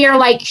 And we are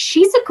like,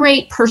 she's a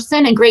great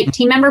person and great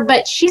team member,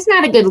 but she's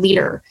not a good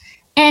leader.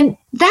 And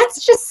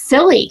that's just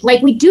silly.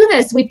 Like, we do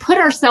this, we put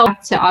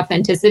ourselves to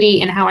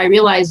authenticity, and how I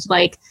realized,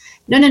 like,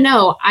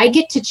 no, I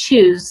get to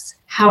choose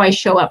how I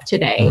show up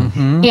today.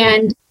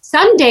 And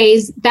some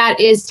days that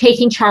is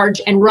taking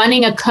charge and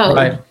running a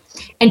code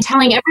and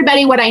telling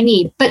everybody what I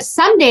need. But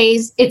some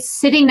days it's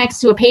sitting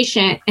next to a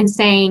patient and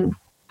saying,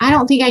 I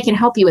don't think I can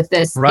help you with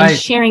this, and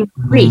sharing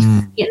grief.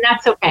 And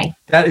that's okay.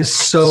 That is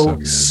so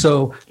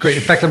great.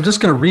 In fact, I'm just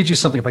going to read you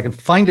something if I can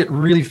find it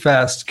really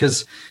fast,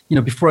 because,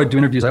 before I do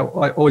interviews, I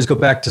always go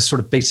back to sort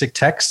of basic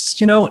texts,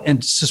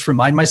 and just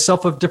remind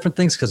myself of different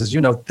things, because, as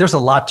you know, there's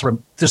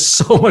there's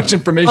so much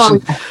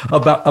information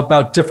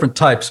about different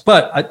types,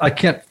 but I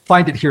can't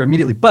find it here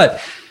immediately.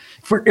 But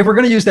if we're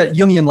going to use that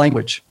Jungian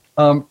language,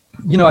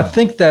 I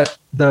think that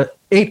the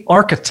 8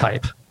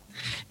 archetype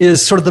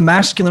is sort of the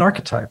masculine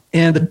archetype,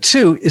 and the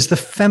 2 is the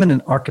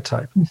feminine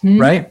archetype,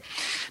 right?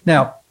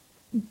 Now,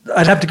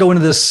 I'd have to go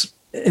into this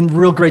in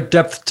real great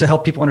depth to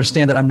help people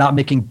understand that I'm not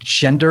making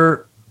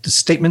gender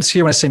statements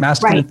here when I say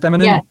masculine and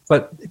feminine,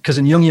 but because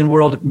in Jungian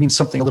world, it means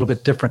something a little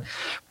bit different.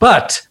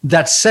 But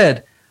that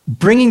said,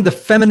 bringing the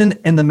feminine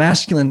and the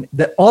masculine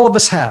that all of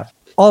us have,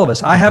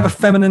 I have a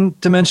feminine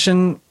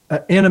dimension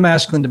and a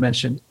masculine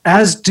dimension,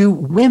 as do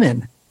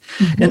women.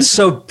 And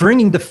so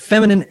bringing the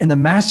feminine and the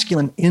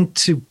masculine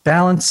into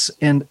balance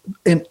and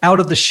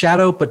out of the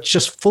shadow, but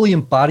just fully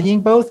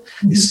embodying both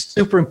is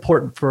super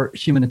important for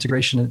human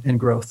integration and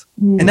growth.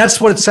 And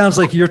that's what it sounds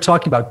like you're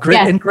talking about,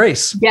 grit and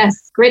grace.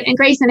 Yes, grit and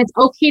grace. And it's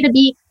okay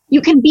to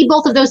you can be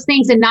both of those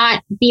things and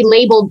not be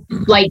labeled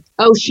like,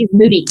 oh, she's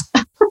moody.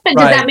 Does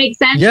that make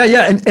sense?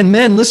 Yeah. And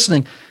men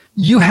listening,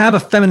 you have a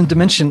feminine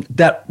dimension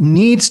that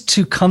needs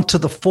to come to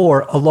the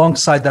fore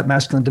alongside that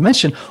masculine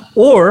dimension,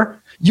 or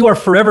you are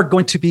forever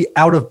going to be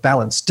out of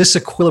balance,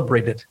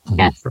 disequilibrated,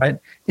 right?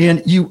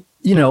 And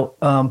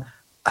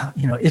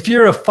if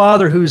you're a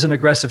father who's an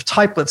aggressive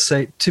type, let's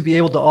say, to be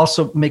able to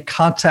also make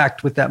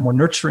contact with that more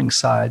nurturing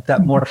side,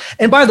 that more.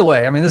 And by the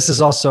way, I mean, this is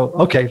also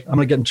okay. I'm going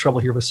to get in trouble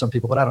here with some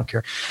people, but I don't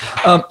care.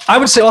 I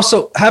would say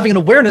also having an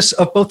awareness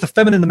of both the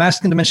feminine and the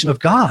masculine dimension of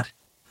God,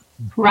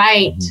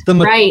 right?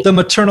 The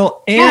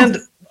maternal and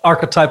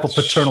archetypal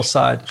paternal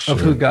side of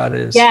who God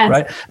is,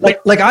 right?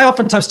 Like I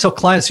oftentimes tell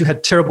clients who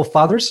had terrible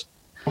fathers,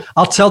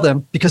 I'll tell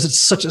them, because it's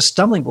such a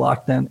stumbling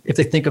block then if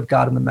they think of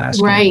God in the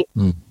masculine. Right.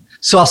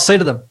 So I'll say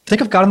to them, think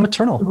of God in the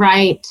maternal.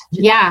 Right.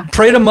 Yeah.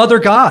 Pray to Mother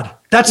God.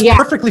 That's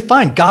perfectly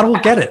fine. God will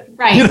get it.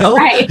 Right.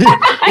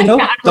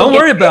 Don't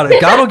worry about it.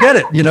 God will get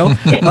it,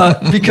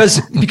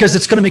 because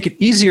it's going to make it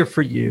easier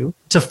for you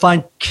to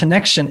find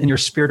connection in your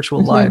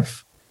spiritual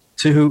life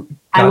to who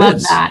God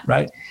is. That.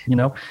 Right.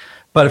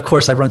 But of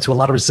course, I run into a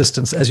lot of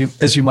resistance, as you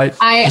might.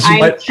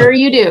 I'm sure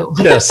you do.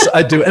 Yes,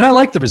 I do, and I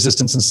like the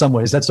resistance in some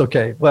ways. That's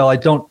okay. Well, I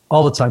don't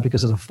all the time,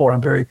 because as a 4,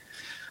 I'm very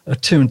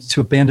attuned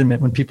to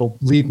abandonment when people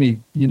leave me,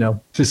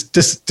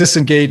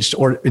 disengaged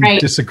or in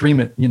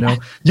disagreement. You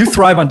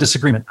thrive on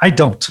disagreement. I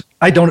don't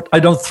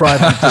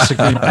thrive on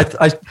disagreement.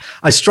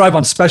 I strive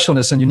on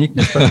specialness and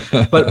uniqueness.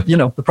 But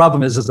the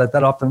problem is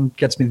that often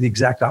gets me the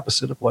exact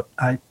opposite of what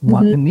I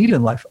want and need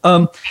in life.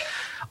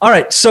 All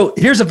right. So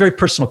here's a very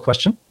personal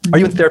question. Are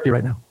you in therapy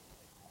right now?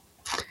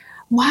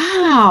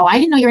 Wow. I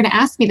didn't know you were going to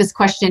ask me this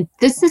question.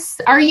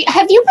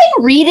 Have you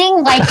been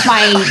reading like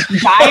my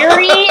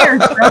diary or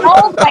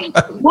journal? Like,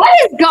 what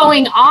is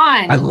going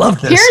on? I love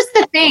this. Here's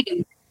the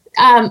thing.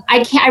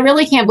 I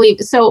really can't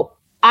believe. So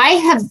I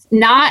have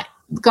not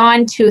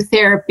gone to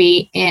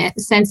therapy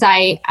since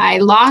I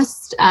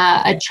lost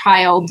a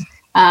child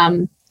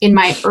in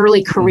my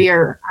early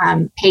career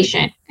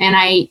patient, and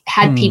I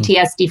had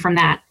PTSD from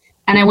that.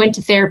 And I went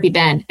to therapy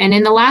then. And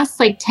in the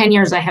last 10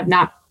 years, I have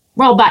not,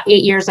 about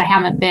 8 years, I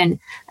haven't been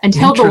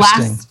until the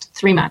last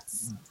 3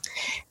 months.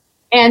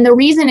 And the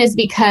reason is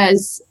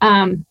because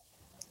I'm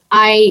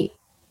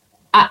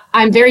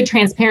very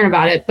transparent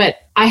about it, but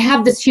I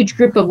have this huge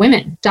group of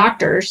women,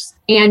 doctors,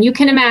 and you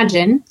can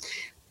imagine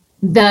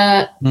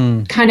the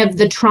kind of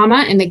the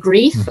trauma and the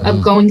grief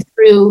of going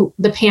through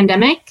the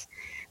pandemic,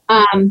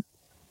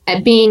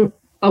 at being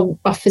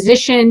a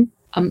physician.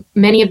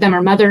 Many of them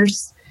are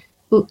mothers.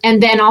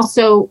 And then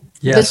also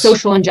the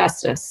social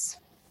injustice.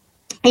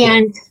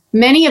 And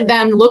many of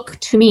them look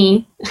to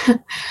me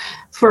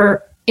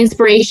for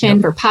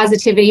inspiration, for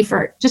positivity,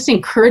 for just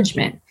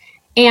encouragement.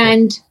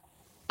 And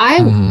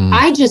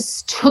I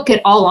just took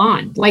it all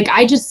on. Like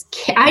I just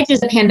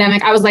the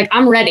pandemic, I was like,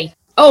 I'm ready.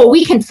 Oh,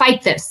 we can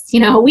fight this.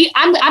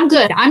 I'm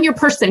good. I'm your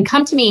person.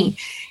 Come to me.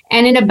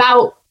 And in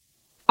about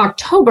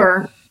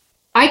October,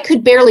 I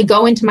could barely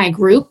go into my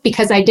group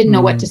because I didn't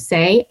know what to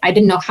say. I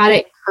didn't know how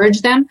to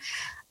encourage them.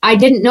 I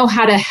didn't know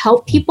how to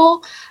help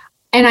people.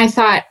 And I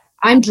thought,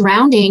 I'm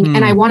drowning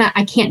and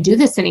I can't do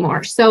this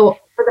anymore. So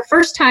for the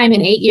first time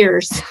in 8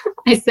 years,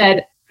 I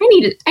said,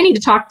 I need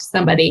to talk to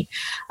somebody.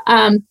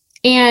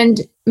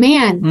 And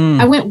man,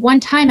 I went one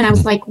time and I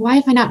was like, why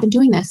have I not been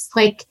doing this?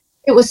 Like,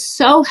 it was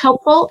so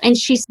helpful. And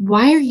she's,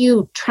 why are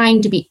you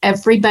trying to be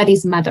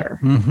everybody's mother?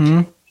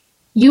 Mm-hmm.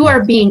 You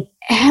are being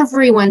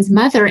everyone's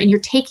mother, and you're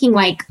taking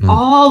like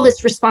all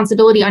this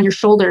responsibility on your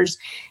shoulders,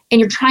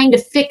 and you're trying to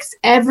fix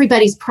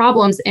everybody's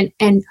problems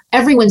and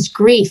everyone's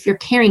grief. You're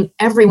carrying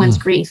everyone's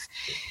grief.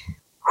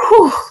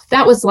 Whew,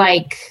 that was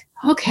like,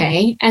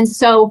 okay. And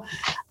so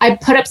I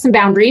put up some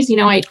boundaries. You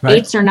know,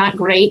 eights are not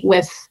great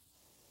with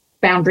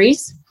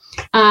boundaries.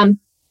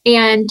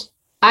 And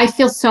I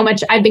feel so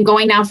much, I've been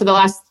going now for the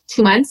last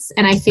 2 months,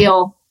 and I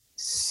feel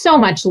so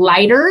much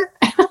lighter.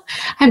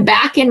 I'm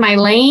back in my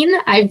lane.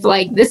 I've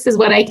like, this is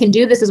what I can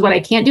do. This is what I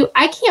can't do.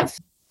 I can't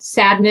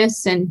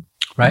sadness and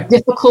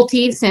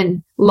difficulties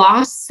and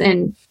loss.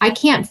 And I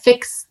can't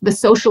fix the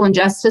social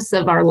injustice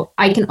of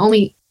I can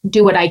only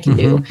do what I can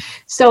do.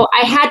 So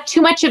I had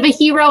too much of a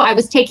hero. I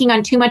was taking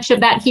on too much of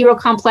that hero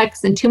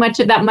complex and too much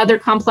of that mother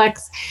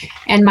complex.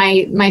 And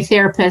my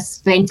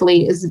therapist,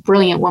 thankfully, is a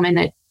brilliant woman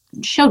that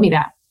showed me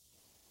that.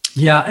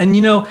 Yeah. And,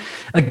 you know,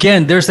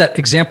 again, there's that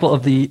example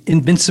of the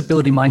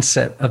invincibility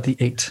mindset of the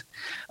 8.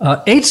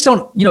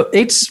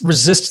 Eights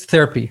resist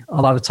therapy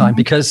a lot of the time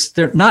because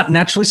they're not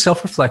naturally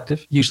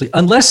self-reflective, usually,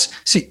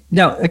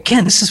 now,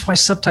 again, this is why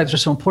subtypes are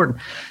so important.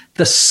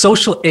 The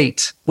social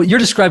 8, what you're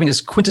describing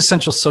is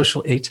quintessential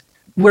social 8,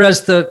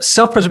 whereas the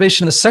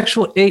self-preservation, the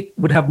sexual 8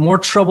 would have more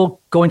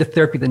trouble going to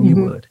therapy than you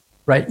would.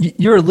 Right.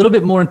 You're a little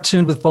bit more in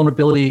tune with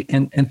vulnerability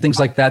and things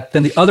like that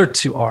than the other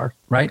 2 are,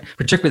 right?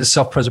 Particularly the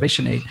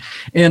self-preservation 8.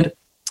 And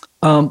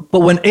but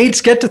when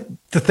 8s get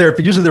to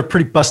therapy, usually they're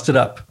pretty busted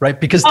up, right?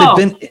 Because they've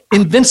been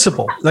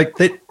invincible. Like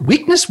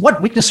weakness,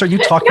 what weakness are you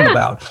talking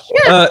about?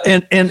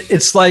 And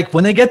it's like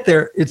when they get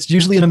there, it's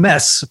usually in a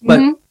mess. But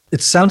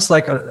it sounds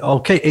like,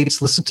 okay,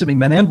 8s, listen to me,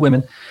 men and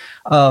women.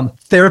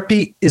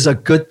 Therapy is a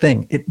good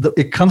thing.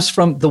 It comes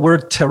from the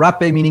word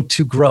terape, meaning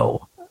to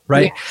grow.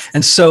 Right. Yes.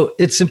 And so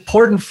it's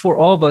important for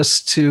all of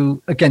us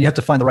to, again, you have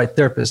to find the right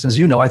therapist. As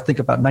you know, I think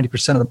about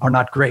 90% of them are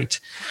not great.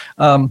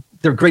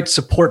 They're great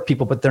support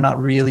people, but they're not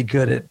really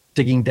good at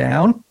digging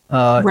down.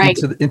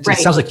 It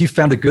sounds like you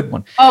found a good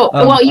one.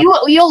 Well,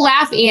 you'll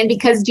laugh, Ian,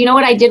 because do you know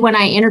what I did when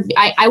I interviewed?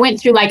 I went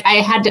through like I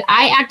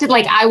acted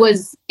like I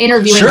was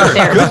interviewing a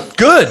therapist.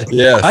 Good.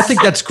 Yes. I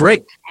think that's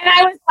great. And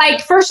I was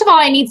like, first of all,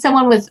 I need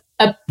someone with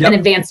an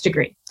advanced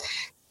degree.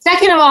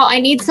 Second of all,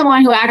 I need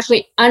someone who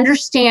actually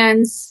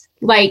understands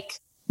like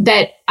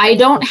that I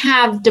don't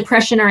have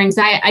depression or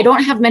anxiety. I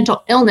don't have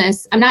mental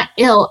illness. I'm not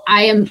ill.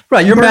 I am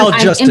right. You're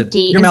maladjusted. I'm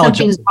empty. You're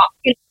maladjusted.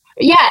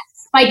 Yes.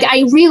 Like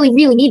I really,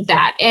 really need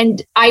that.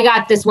 And I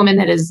got this woman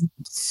that is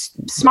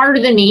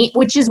smarter than me,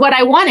 which is what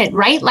I wanted,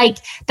 right? Like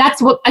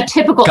that's what a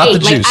typical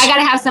 8. Like I got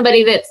to have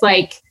somebody that's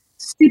like,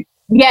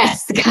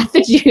 yes, got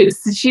the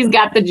juice. She's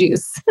got the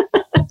juice.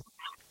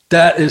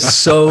 That is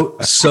so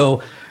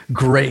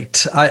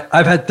great.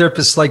 I've had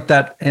therapists like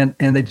that, and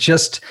they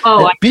just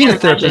being a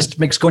therapist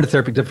makes going to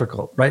therapy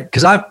difficult, right?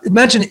 Because I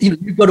imagine you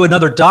go to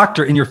another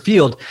doctor in your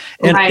field,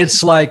 and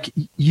it's like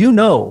you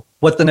know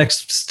what the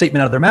next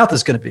statement out of their mouth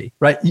is going to be,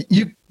 right?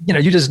 You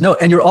just know,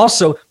 and you're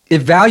also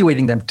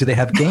evaluating them. Do they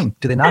have game?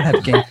 Do they not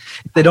have game?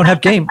 If they don't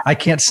have game, I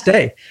can't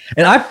stay.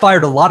 And I've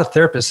fired a lot of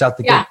therapists out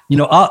the gate. You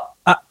know,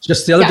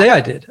 just the other day I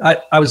did.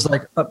 I was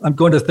like, I'm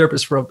going to a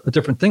therapist for a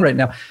different thing right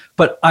now.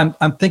 But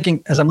I'm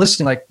thinking as I'm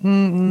listening, like,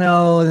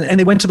 no. And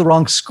they went to the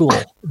wrong school.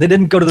 They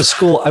didn't go to the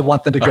school I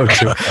want them to go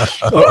to.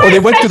 or they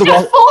went to the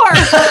wrong.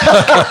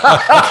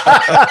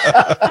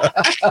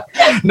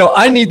 No,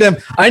 I need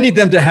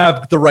them to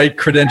have the right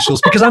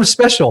credentials because I'm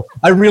special.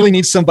 I really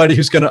need somebody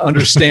who's going to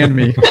understand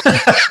me.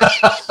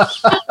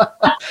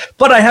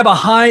 But I have a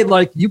high,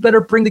 like, you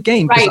better bring the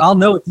game because I'll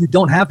know if you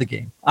don't have the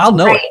game. I'll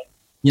know it.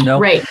 You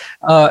know,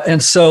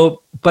 and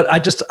so, but I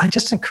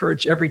just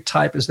encourage every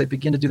type as they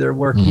begin to do their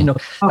work. You know,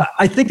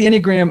 I think the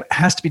Enneagram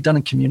has to be done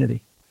in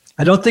community.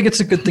 I don't think it's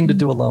a good thing to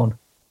do alone.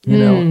 You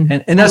know,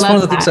 and that's one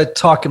of the things I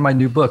talk in my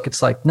new book.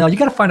 It's like, no, you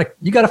got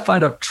to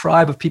find a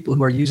tribe of people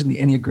who are using the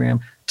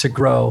Enneagram to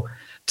grow,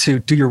 to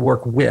do your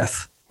work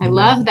with. I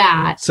love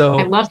that. So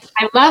I love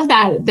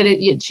that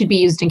it should be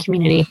used in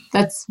community.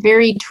 That's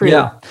very true.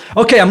 Yeah.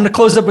 Okay, I'm going to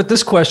close up with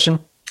this question: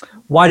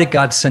 why did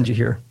God send you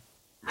here?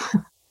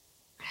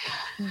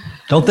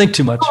 Don't think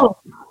too much.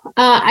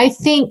 I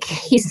think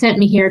he sent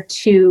me here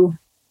to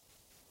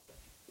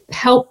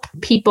help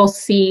people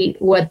see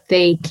what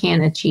they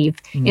can achieve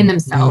in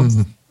themselves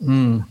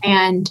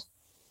and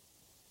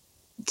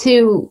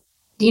to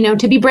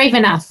be brave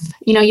enough.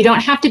 You know, you don't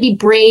have to be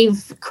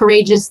brave,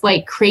 courageous,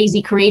 like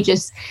crazy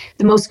courageous.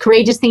 The most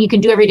courageous thing you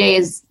can do every day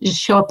is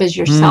just show up as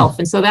yourself.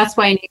 And so that's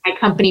why I name my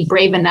company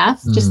Brave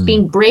Enough, just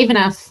being brave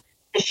enough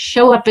to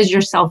show up as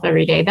yourself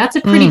every day. That's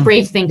a pretty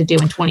brave thing to do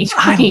in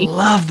 2020.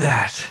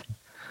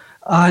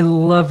 I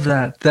love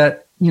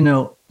that, you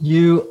know,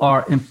 you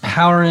are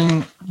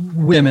empowering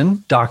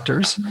women,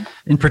 doctors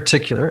in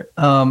particular,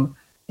 and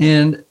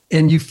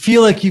you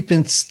feel like you've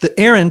been, the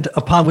errand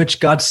upon which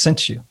God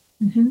sent you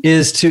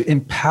is to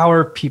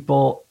empower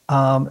people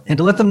and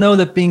to let them know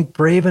that being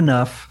brave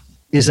enough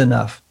is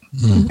enough.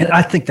 And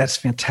I think that's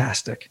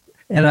fantastic.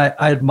 And I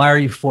admire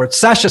you for it.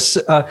 Sasha,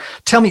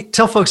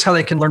 tell folks how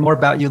they can learn more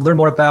about you, learn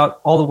more about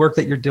all the work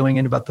that you're doing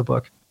and about the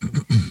book.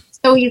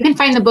 So you can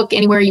find the book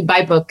anywhere you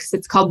buy books.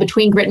 It's called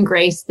Between Grit and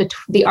Grace,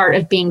 the Art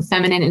of Being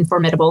Feminine and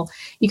Formidable.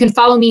 You can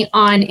follow me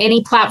on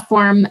any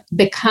platform,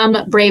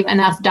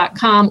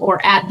 becomebraveenough.com or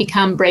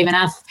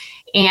 @becomebraveenough.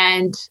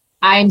 And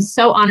I'm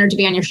so honored to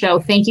be on your show.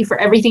 Thank you for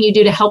everything you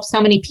do to help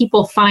so many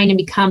people find and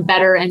become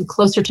better and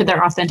closer to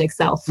their authentic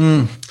self.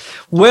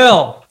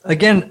 Well,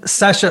 again,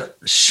 Sasha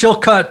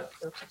Shillcutt,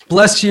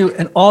 bless you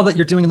and all that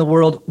you're doing in the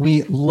world.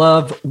 We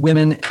love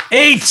Women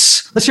 8.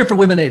 Let's hear it for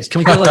Women 8. Can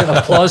we get like an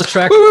applause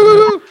track?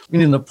 We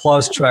need an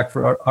applause track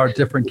for our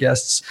different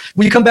guests.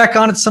 Will you come back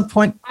on at some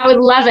point? I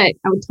would love it.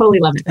 I would totally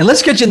love it. And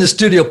let's get you in the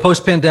studio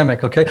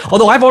post-pandemic, okay?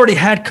 Although I've already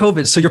had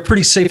COVID, so you're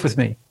pretty safe with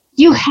me.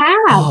 You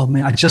have? Oh,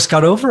 man, I just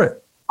got over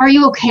it. Are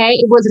you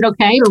okay? Was it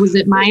okay or was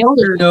it mild?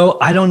 Or? No,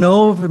 I don't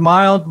know.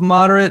 Mild,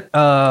 moderate.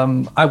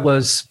 I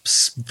was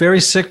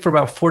very sick for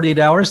about 48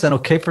 hours, then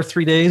okay for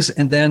 3 days,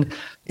 and then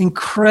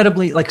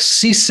incredibly like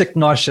seasick,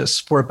 nauseous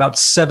for about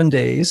 7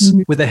 days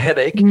with a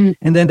headache.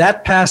 And then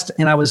that passed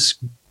and I was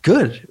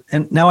good.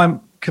 And now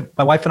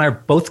my wife and I are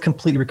both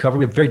completely recovered.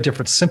 We have very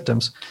different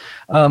symptoms.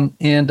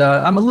 And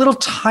I'm a little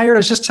tired. I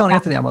was just telling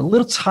Anthony, I'm a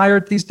little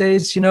tired these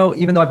days,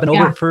 even though I've been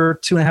over it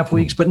for 2.5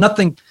 weeks, but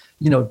nothing,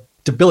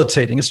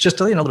 debilitating. It's just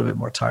a little bit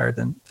more tired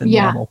than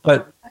normal.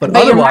 But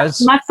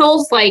otherwise,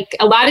 muscles, like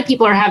a lot of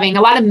people are having,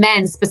 a lot of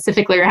men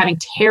specifically are having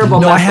terrible.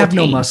 No, I have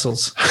no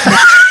muscles.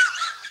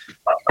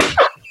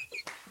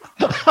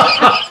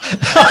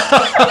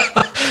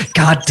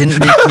 God didn't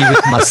make me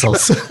with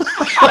muscles.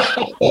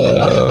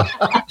 Oh,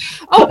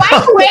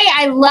 by the way,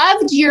 I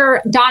loved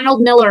your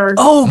Donald Miller.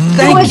 Oh,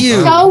 thank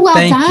you. So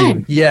well done.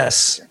 You.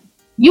 Yes.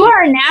 You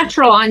are a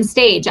natural on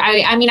stage.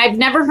 I mean, I've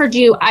never heard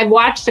you. I've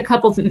watched a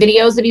couple of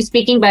videos of you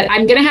speaking, but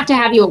I'm going to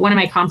have you at one of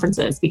my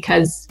conferences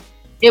because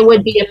it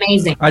would be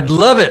amazing. I'd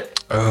love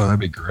it. Oh, that'd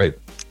be great.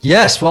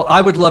 Yes. Well,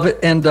 I would love it.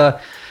 And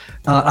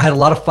I had a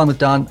lot of fun with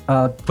Don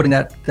putting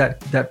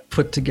that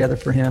put together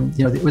for him.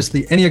 It was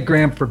the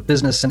Enneagram for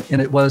Business, and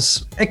it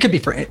could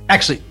be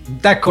actually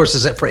that course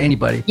is for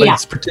anybody, but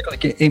it's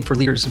particularly aimed for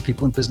leaders and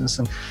people in business.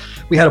 And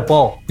we had a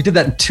ball. We did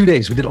that in 2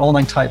 days. We did all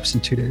 9 types in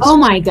 2 days. Oh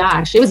my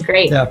gosh, it was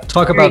great. Yeah,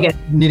 talk about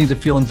needing to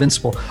feel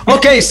invincible.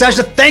 Okay,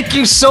 Sasha, thank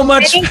you so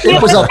much.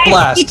 It was a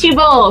blast. Meet you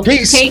both.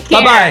 Peace. Take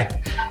care.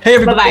 Bye-bye. Hey,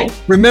 everybody. Bye-bye.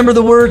 Remember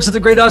the words of the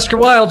great Oscar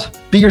Wilde.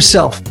 Be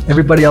yourself.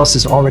 Everybody else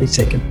is already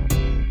taken.